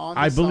clips on.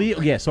 to I believe.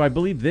 something. Yeah, so I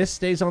believe this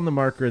stays on the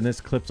marker and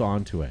this clips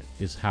onto it.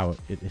 Is how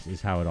it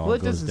is how it all Well, it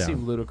goes doesn't down.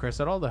 seem ludicrous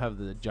at all to have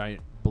the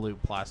giant blue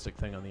plastic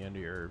thing on the end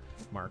of your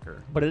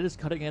marker. But it is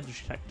cutting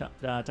edge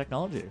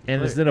technology.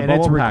 and it's in a and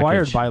bubble it's required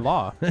package. by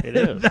law. It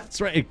is.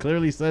 That's right. It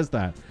clearly says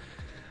that.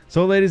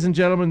 So, ladies and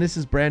gentlemen, this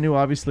is brand new,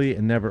 obviously,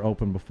 and never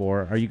opened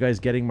before. Are you guys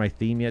getting my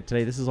theme yet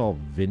today? This is all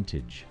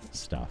vintage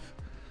stuff.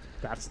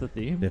 That's the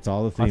theme. It's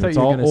all the I theme. thought It's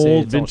you were all gonna say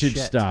old it's all vintage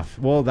shit. stuff.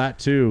 Well, that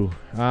too.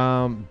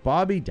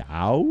 Bobby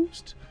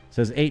Doused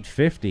says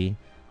 $850.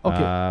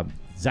 Okay.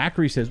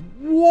 Zachary says,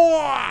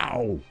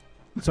 "Wow."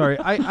 Sorry,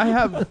 I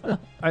have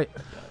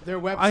Their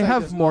website. I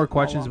have does more not- no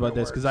questions about longer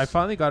this because I works.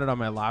 finally got it on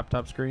my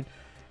laptop screen,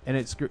 and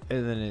and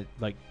then it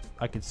like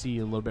I could see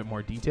a little bit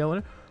more detail in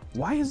it.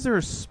 Why is there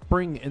a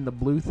spring in the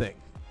blue thing?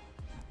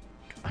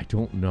 I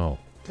don't know.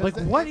 'Cause Like,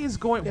 the- what is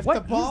going? If What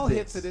the ball is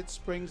hits this? it, it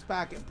springs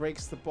back. It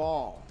breaks the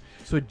ball.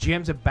 So it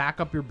jams it back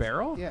up your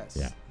barrel. Yes.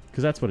 Yeah.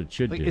 because that's what it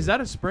should Like, do. is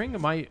that a spring?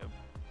 Am I?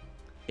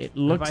 It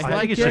looks I I like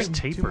think it's it. just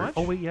Too tapered. much?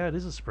 Oh wait, yeah, it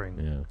is a spring.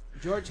 Yeah.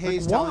 George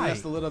Hayes why? telling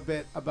us a little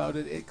bit about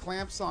it. It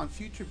clamps on.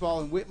 Future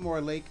Ball and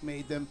Whitmore Lake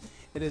made them.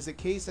 It is a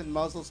case and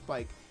muzzle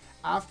spike.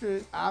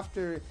 After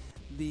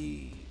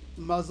the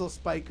muzzle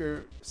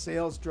spiker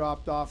sales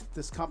dropped off,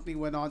 this company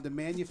went on to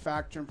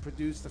manufacture and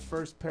produce the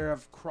first pair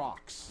of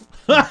Crocs.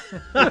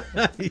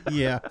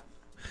 Yeah.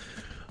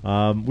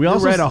 We I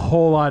also read a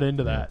whole lot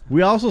into that.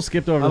 we also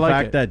skipped over I the like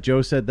fact it. that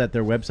Joe said that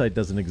their website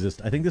doesn't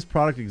exist. I think this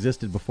product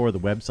existed before the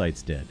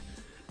websites did.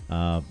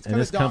 And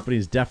this company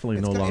is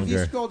definitely no If you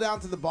longer. scroll down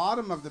to the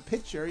bottom of the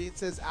picture, it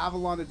says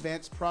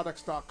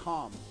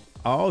AvalonAdvancedProducts.com.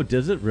 Oh,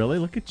 does it really?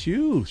 Look at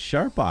you,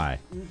 sharp eye.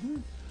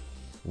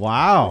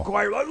 Wow.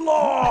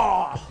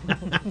 law.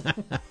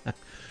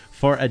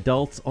 For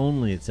adults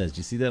only, it says. Do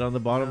you see that on the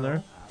bottom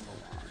there?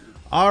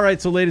 All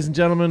right, so ladies and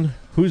gentlemen,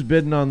 who's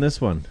bidding on this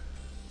one?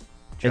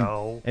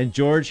 Joe. And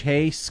George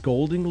Hay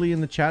scoldingly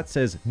in the chat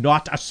says,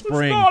 "Not a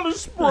spring." Not a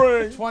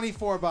spring.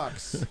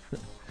 $24.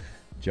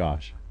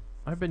 Josh.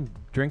 I've been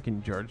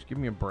drinking, George. Give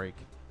me a break.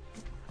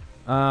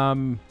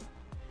 $5.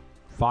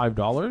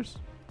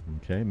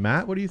 Okay,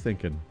 Matt, what are you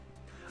thinking?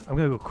 I'm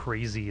gonna go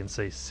crazy and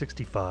say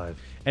 65.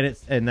 And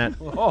it's and that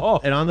Oh,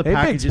 and on the hey, big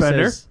package it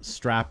spender. says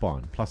strap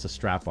on plus a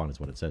strap on is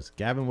what it says.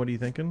 Gavin, what are you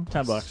thinking?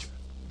 $10.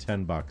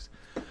 $10.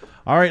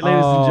 All right,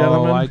 ladies and I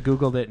gentlemen,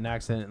 googled it and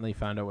accidentally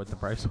found out what the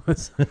price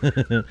was.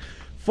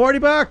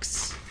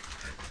 $40.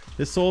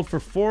 This sold for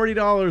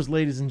 $40,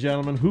 ladies and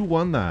gentlemen. Who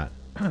won that?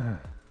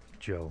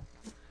 Joe.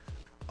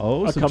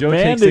 Oh, A so Joe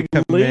takes a commanding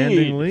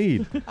commanding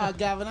lead.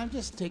 Gavin, I'm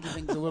just taking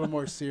things a little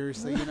more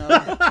seriously, you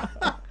know.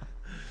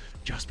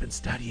 Joe's been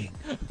studying.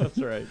 That's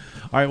right.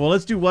 All right, well,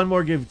 let's do one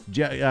more. Give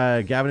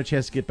Gavin a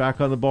chance to get back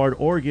on the board,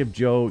 or give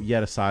Joe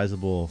yet a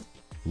sizable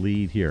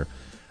lead here.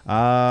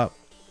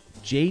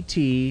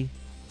 JT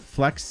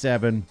Flex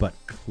 7, but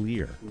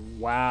clear.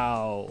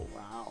 Wow.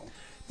 Wow.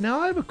 Now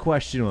I have a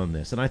question on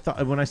this, and I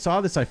thought when I saw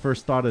this, I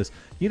first thought of this.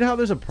 You know how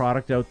there's a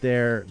product out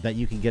there that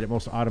you can get at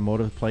most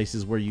automotive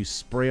places where you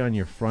spray on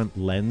your front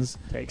lens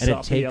Takes and it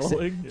off the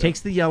yellowing? Yeah. takes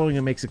the yellowing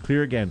and makes it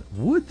clear again.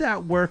 Would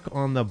that work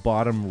on the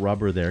bottom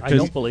rubber there? I 'Cause-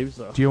 don't believe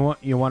so. Do you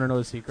want to know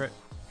the secret?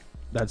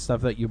 That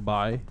stuff that you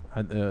buy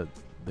at the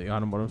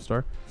automotive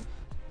store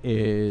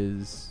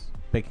is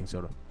baking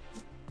soda.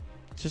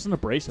 It's just an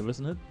abrasive,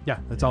 isn't it? Yeah,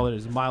 that's all it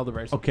is. Mild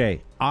abrasive.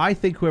 Okay, I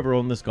think whoever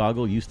owned this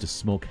goggle used to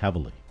smoke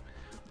heavily.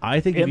 I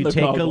think if In you the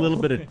take a goggle. little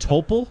bit of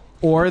Topol,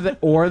 Or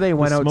they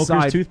went the smoker's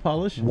outside tooth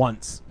polish.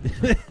 once.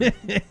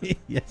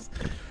 Yes.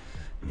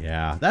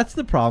 Yeah, that's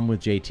the problem with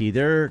JT.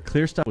 Their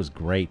clear stuff was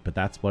great, but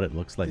that's what it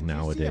looks like Did you see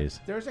nowadays.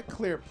 there's a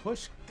clear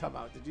push come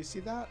out. Did you see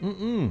that?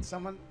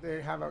 Mm-mm.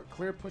 They have a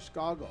clear push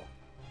goggle.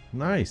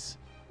 Nice.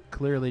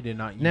 Clearly did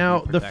not. Now,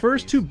 usually the protect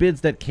first these. two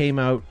bids that came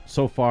out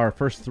so far,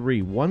 first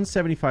three,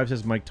 175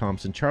 says Mike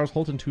Thompson, Charles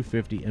Holton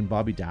 250, and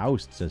Bobby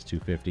Doust says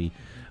 250.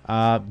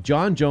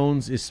 John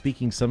Jones is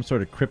speaking some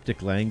sort of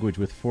cryptic language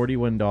with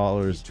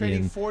 $41 He's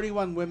trading in.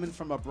 41 women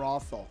from a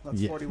brothel.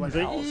 That's Yeah. 41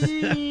 hours.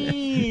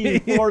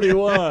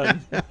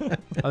 41. I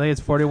think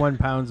it's 41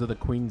 pounds of the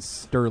Queen's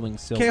sterling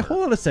silver. Okay,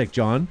 hold on a sec,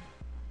 John.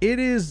 It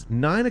is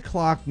 9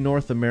 o'clock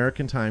North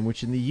American time,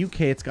 which in the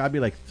UK it's got to be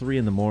like 3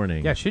 in the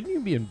morning. Yeah, shouldn't you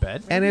be in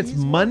bed? And it's he's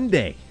working.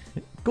 Monday.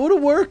 Go to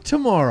work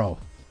tomorrow.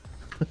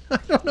 I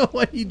don't know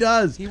what he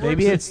does. He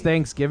Maybe works it's at,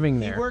 Thanksgiving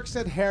He there. works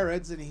at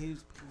Harrods, and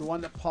he's the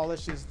one that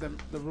polishes the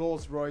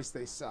Rolls Royce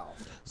they sell.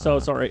 So,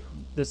 sorry.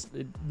 This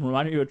it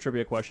reminded me of a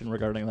trivia question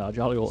regarding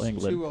Jolly Old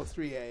England.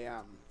 2:03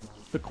 a.m.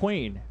 The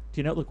Queen.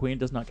 Do you know the Queen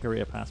does not carry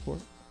a passport?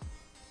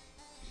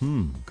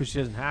 Because she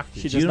doesn't have to.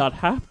 She does not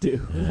have to.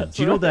 That's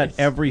Do you know that right.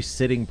 every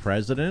sitting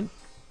president,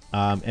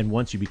 and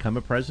once you become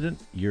a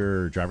president,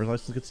 your driver's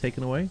license gets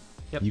taken away?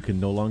 Yep. You can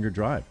no longer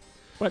drive.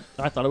 But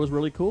I thought it was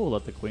really cool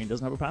that the Queen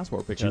doesn't have a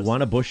passport because Do you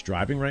want a Bush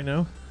driving right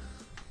now?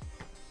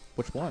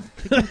 which one?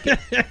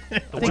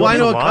 Well, I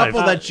know a alive.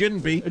 couple that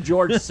shouldn't be.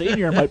 George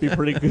Senior might be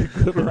pretty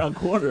good around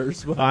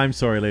corners, but I'm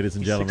sorry, ladies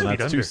and gentlemen, 6 feet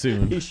that's too under.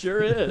 soon. he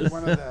sure is.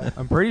 One of the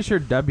I'm pretty sure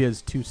W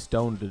is too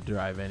stoned to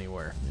drive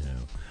anywhere. Yeah.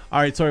 All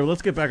right, sorry. Well,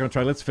 let's get back on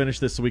track. Let's finish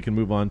this so we can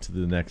move on to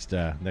the next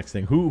next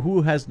thing.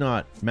 Who has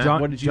not?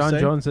 Matt, what did you John say?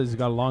 Jones says he's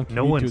got a long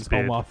No commute one's to his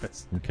home bid.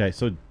 office. Okay,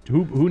 so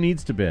who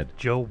needs to bid?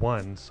 Joe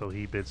won, so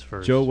he bids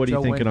first. Joe, what are you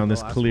Joe thinking went on with this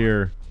the last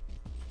clear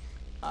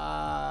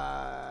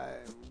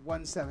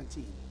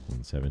 117.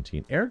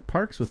 117? Eric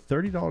Parks with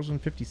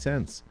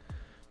 $30.50.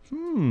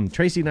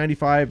 Tracy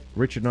 95,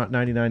 Richard not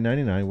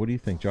 99.99. What do you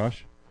think,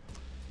 Josh?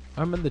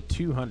 I'm in the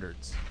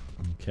 200s.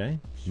 Okay,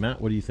 Matt,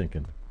 what are you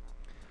thinking?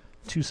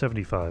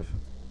 275.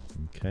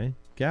 Okay,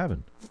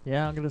 Gavin.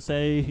 Yeah, I'm gonna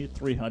say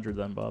 300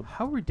 then, Bob.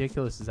 How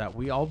ridiculous is that?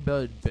 We all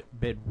bid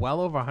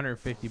well over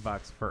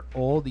 $150 for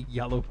old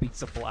yellow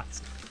piece of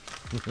plastic.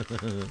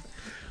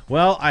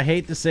 Well, I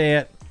hate to say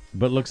it,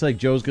 but it looks like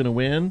Joe's going to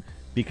win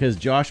because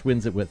Josh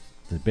wins it with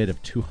the bid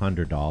of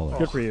 $200.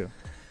 Good for you.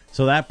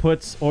 So that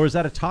puts, or is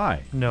that a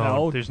tie? No,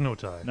 No. there's no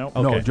tie. No.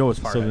 Okay. No, Joe is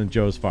far So ahead. then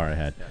Joe's far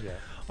ahead. Yeah.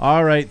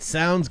 All right,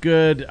 sounds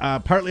good.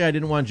 Partly I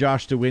didn't want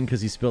Josh to win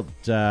because he spilled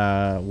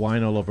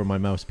wine all over my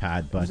mouse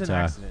pad. But was an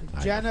accident.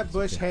 Jenna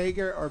Bush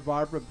Hager or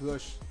Barbara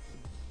Bush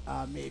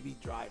may be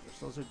drivers.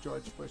 Those are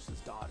George Bush's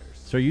daughters.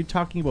 So are you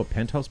talking about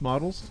penthouse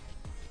models?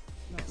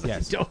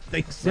 Yes. I don't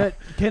think so.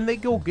 Can they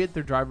go get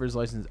their driver's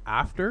license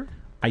after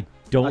I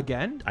don't.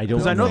 again? I don't.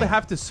 Because I know they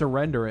have to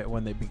surrender it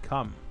when they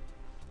become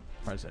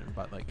president.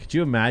 But like, Could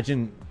you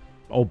imagine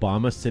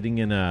Obama sitting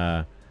in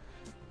a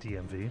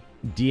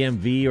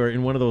DMV or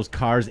in one of those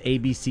cars,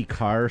 ABC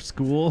car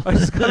school? I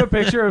just got a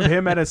picture of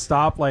him at a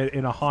stoplight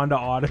in a Honda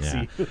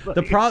Odyssey. Yeah.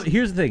 The problem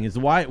here's the thing is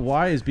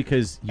why is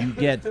because you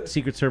get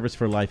Secret Service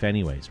for life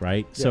anyways,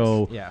 right?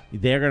 So Yeah.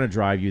 they're gonna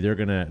drive you. They're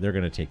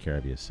gonna take care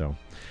of you. So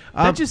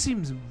That just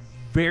seems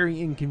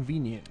very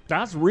inconvenient.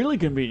 That's really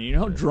convenient. You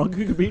know how drunk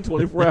you can be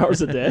 24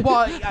 hours a day?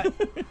 Well,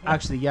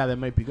 actually, yeah, that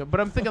might be good. But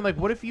I'm thinking, like,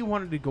 what if you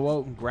wanted to go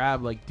out and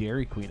grab like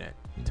Dairy Queen at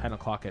 10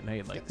 o'clock at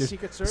night? Like, the there's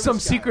Secret Service some guy.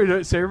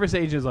 Secret Service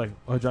agent's like,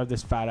 "I'll drive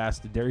this fat ass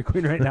to Dairy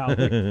Queen right now."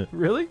 Like,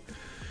 really?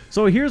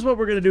 So here's what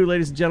we're going to do,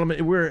 ladies and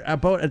gentlemen. We're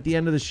about at the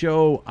end of the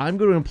show. I'm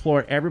going to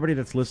implore everybody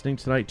that's listening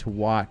tonight to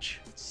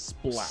watch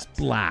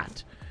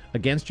Splat.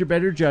 Against your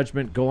better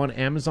judgment, go on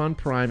Amazon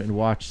Prime and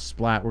watch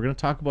Splat. We're going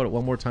to talk about it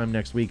one more time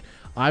next week.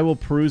 I will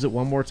peruse it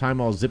one more time.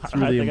 I'll zip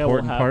through the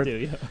important part.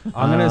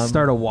 I'm gonna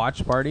start a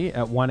watch party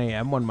at 1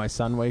 a.m. when my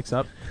son wakes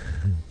up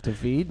to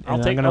feed, I'll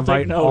and take- I'm gonna I'll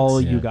take invite all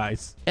notes. of you Yeah.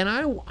 guys. And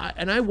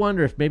I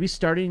wonder if maybe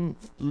starting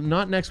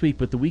not next week,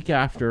 but the week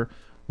after,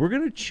 we're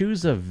going to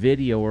choose a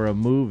video or a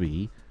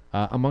movie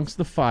amongst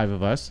the five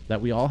of us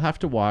that we all have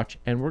to watch,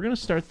 and we're going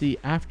to start the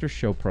after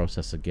show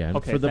process again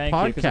Okay, for the thank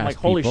you, 'cause podcast. I'm like,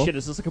 holy people. shit,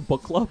 is this like a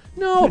book club?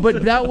 No,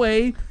 but that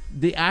way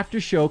the after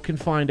show can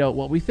find out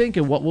what we think,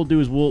 and what we'll do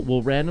is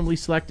we'll randomly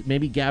select.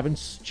 Maybe Gavin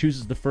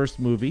chooses the first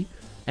movie,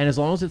 and as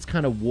long as it's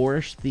kind of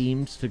warish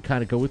themed to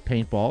kind of go with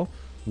paintball,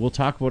 we'll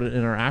talk about it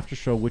in our after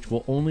show, which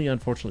will only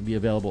unfortunately be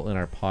available in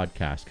our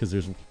podcast because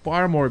there's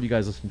far more of you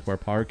guys listening to our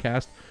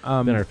podcast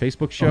than our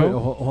Facebook show.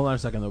 Hold on a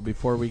second though.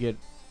 Before we get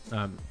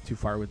too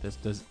far with this,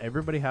 does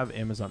everybody have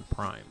Amazon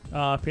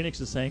Prime?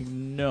 Phoenix is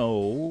saying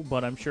no,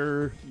 but I'm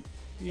sure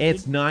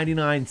It's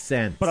 99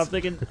 cents. But I'm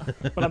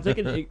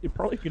thinking it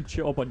probably can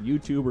show up on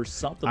YouTube or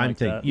something I'm like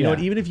thinking, that. you know Yeah.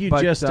 what? Even if you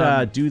But, just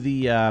do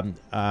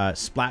the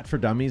Splat for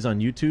Dummies on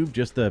YouTube,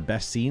 just the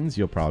best scenes,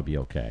 you'll probably be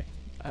okay.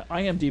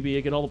 IMDb,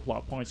 you get all the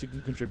plot points you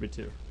can contribute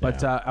to.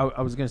 But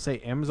I was gonna say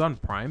Amazon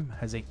Prime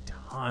has a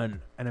ton,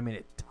 and I mean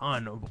a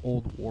ton of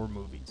old war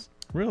movies.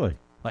 Really?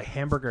 Like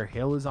Hamburger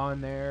Hill is on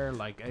there.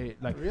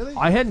 Really?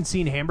 I hadn't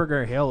seen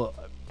Hamburger Hill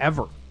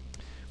ever,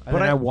 But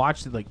but I- I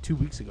watched it like 2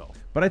 weeks ago.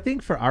 But I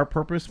think for our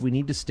purpose, we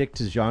need to stick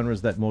to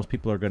genres that most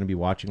people are going to be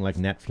watching, like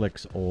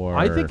Netflix or.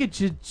 I think it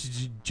should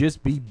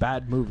just be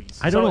bad movies.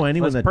 I don't know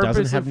anyone let's that doesn't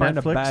purposely have find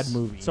Netflix. a bad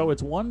movie. So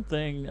it's one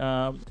thing.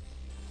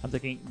 I'm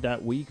thinking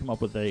that we come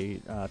up with a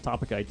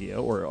topic idea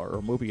or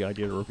a movie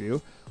idea to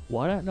review.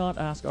 Why not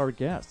ask our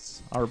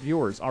guests, our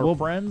viewers, our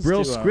friends?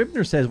 Brill to,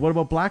 Scribner says, "What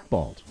about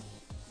Blackballed?"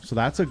 So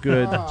that's a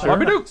good.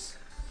 Bobby Dukes.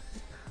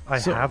 I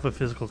have a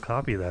physical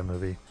copy of that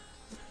movie.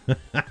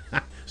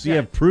 So you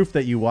have proof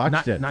that you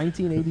watched it.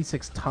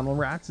 1986 Tunnel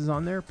Rats is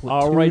on there.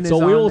 All right, Platoon so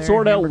is we'll on there,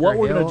 sort out what Hamburger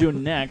we're going to Hill. do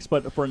next.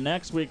 But for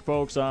next week,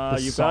 folks,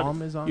 you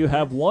Psalm is on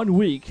have there. 1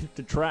 week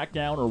to track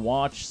down or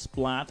watch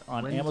Splat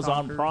on Wind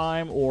Amazon Talkers.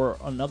 Prime or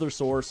another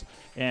source,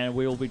 and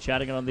we will be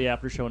chatting it on the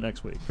after show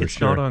next week. It's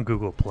sure. not on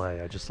Google Play.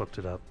 I just looked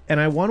it up.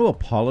 And I want to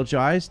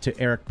apologize to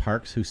Eric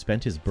Parks, who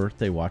spent his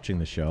birthday watching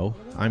the show.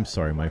 I'm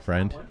sorry, my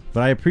friend,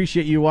 but I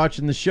appreciate you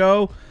watching the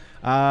show.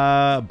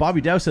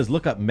 Bobby Dow says,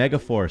 "Look up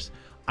Megaforce."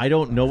 I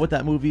don't know what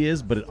that movie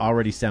is, but it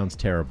already sounds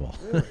terrible.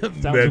 It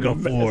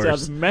Megaforce.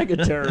 sounds mega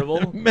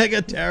terrible.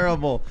 Mega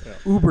terrible.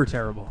 Uber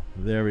terrible.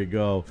 There we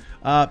go.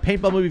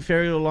 Paintball movie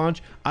failure to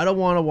launch. I don't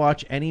want to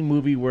watch any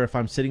movie where if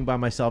I'm sitting by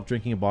myself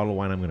drinking a bottle of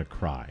wine, I'm going to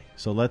cry.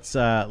 So let's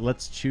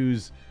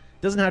choose.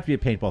 It doesn't have to be a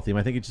paintball theme.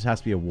 I think it just has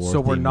to be a war.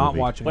 So we're themed not movie.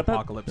 watching But that-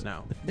 Apocalypse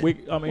Now. I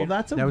mean, Well,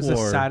 that's a That was war.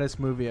 the saddest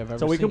movie I've ever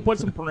so we seen. can put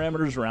some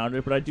parameters around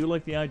it, but I do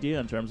like the idea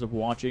in terms of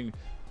watching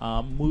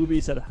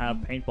movies that have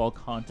paintball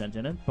content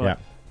in it. But Yeah.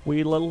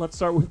 let's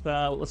start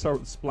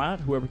with Splat.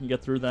 Whoever can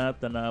get through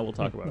that, then we'll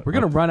talk about it. We're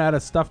gonna run out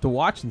of stuff to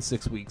watch in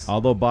 6 weeks.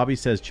 Although Bobby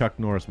says Chuck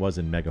Norris was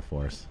in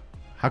Megaforce.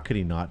 How could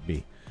he not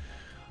be?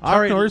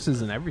 Chuck Norris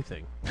is in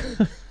everything.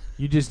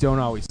 You just don't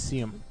always see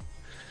him.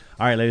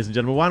 All right, ladies and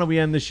gentlemen, why don't we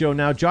end the show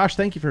now? Josh,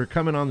 thank you for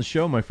coming on the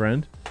show, my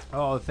friend.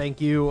 Oh, thank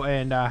you,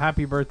 and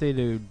happy birthday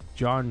to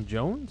John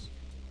Jones.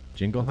 I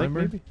think Jingleheimer?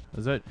 maybe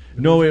is that?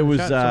 No, it was.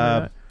 Something like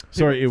that.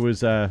 Sorry, it was.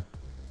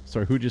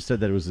 Sorry, who just said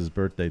that it was his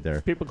birthday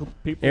there? People,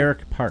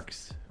 Eric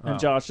Parks. and Oh,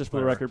 Josh, just for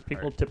the whatever. record,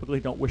 people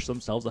typically don't wish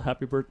themselves a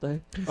happy birthday.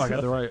 Oh, I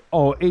got the right.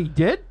 Oh, he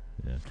did.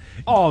 Yeah.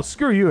 Oh,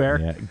 screw you,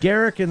 Eric. Yeah.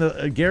 Gary in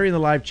the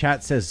live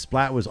chat says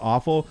Splat was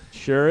awful.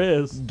 Sure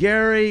is.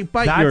 Gary,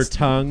 bite your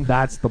tongue.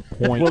 That's the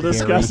point. We'll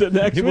discuss it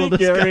next We'll week,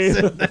 discuss Gary.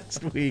 it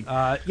next week.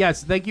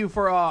 Yes, thank you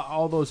for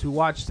all those who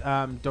watched.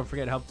 Don't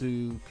forget, help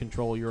to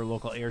control your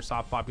local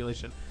airsoft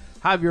population.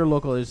 have your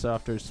local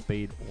airsofters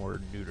spayed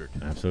or neutered.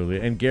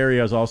 Absolutely. And Gary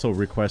is also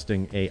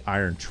requesting a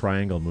Iron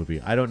Triangle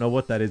movie. I don't know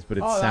what that is, but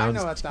it I know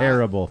sounds what that-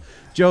 terrible.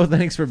 Joe,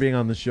 thanks for being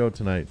on the show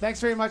tonight. Thanks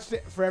very much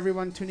for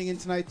everyone tuning in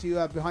tonight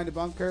to Behind the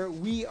Bunker.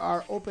 We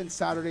are open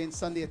Saturday and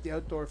Sunday at the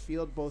outdoor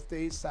field both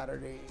days.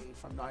 Saturday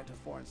from 9 to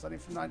 4 and Sunday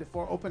from 9 to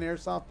 4. Open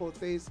airsoft both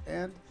days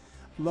and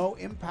low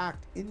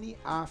impact in the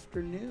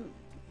afternoon.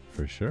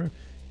 For sure.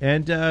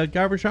 And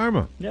Garver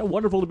Sharma. Yeah,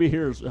 wonderful to be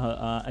here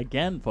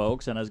again,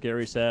 folks. And as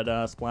Gary said,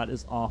 Splat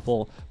is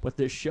awful, but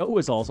this show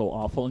is also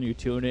awful, and you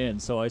tune in.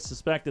 So I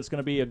suspect it's going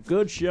to be a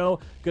good show,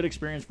 good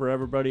experience for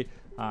everybody.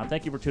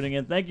 Thank you for tuning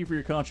in. Thank you for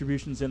your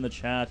contributions in the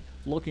chat.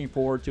 Looking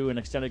forward to an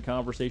extended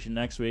conversation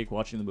next week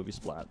watching the movie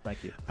Splat.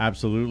 Thank you.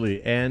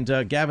 Absolutely. And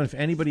Gavin, if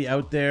anybody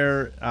out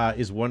there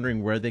is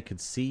wondering where they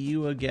could see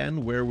you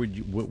again, where would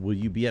you will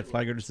you be at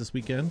Flag Raiders this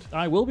weekend?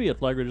 I will be at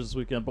Flag Raiders this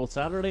weekend, both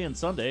Saturday and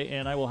Sunday,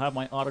 and I will have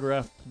my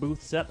autograph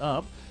booth set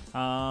up.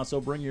 So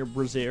bring your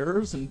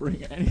brassieres and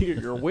bring any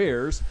of your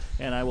wares,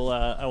 and I will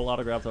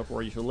autograph that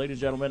for you. So, ladies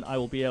and gentlemen, I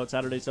will be out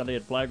Saturday, Sunday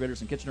at Flag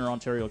Raiders in Kitchener,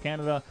 Ontario,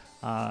 Canada.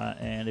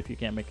 And if you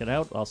can't make it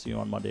out, I'll see you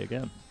on Monday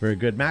again. Very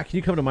good. Matt, can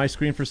you come to my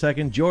screen for a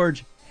second?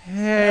 George,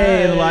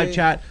 hey, in the live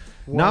chat.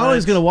 Not What? only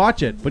is going to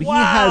watch it, but Wow.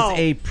 he has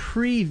a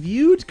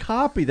previewed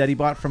copy that he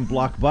bought from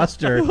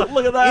Blockbuster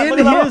Look at that! in Look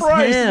at that his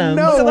price! hands.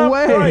 Look at that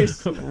way.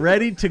 price.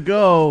 ready to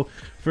go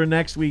for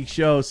next week's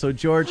show. So,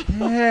 George,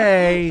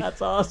 hey,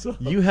 That's awesome.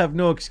 you have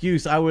no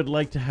excuse. I would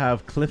like to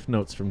have cliff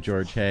notes from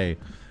George Hay.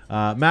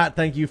 Matt,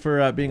 thank you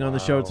for being on the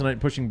show tonight,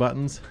 pushing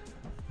buttons.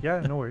 Yeah,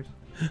 no worries.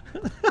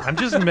 I'm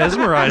just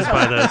mesmerized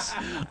by this.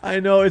 I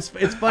know it's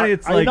funny.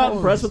 It's Are you like not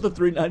impressed with the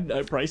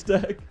 $3.99 price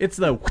tag? it's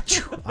the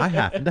I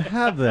happen to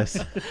have this.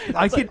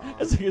 I could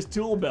It's like his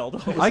tool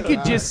belt. I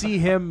could just see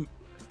him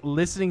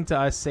listening to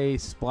us say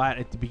Splat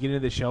at the beginning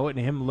of the show and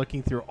him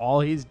looking through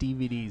all his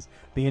DVDs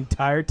the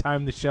entire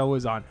time the show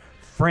was on,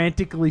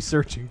 frantically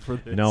searching for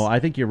this. No, I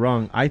think you're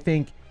wrong. I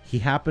think he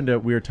happened to.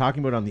 We were talking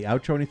about it on the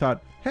outro, and he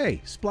thought,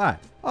 "Hey, Splat!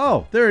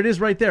 Oh, there it is,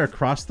 right there,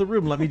 across the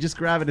room. Let me just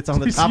grab it. It's on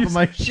the He's top of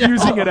my shelf.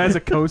 using it as a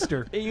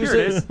coaster. He Here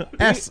it uses, is.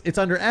 S. It's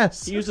under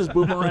S. he uses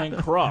boomerang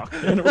croc.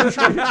 And it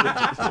retrieves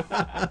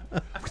it.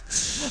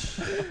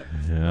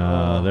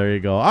 Yeah, there you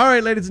go. All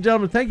right, ladies and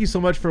gentlemen, thank you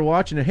so much for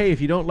watching. And hey, if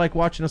you don't like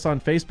watching us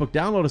on Facebook,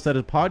 download us as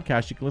a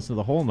podcast. You can listen to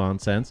the whole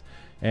nonsense.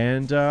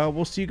 And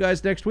we'll see you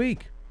guys next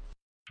week.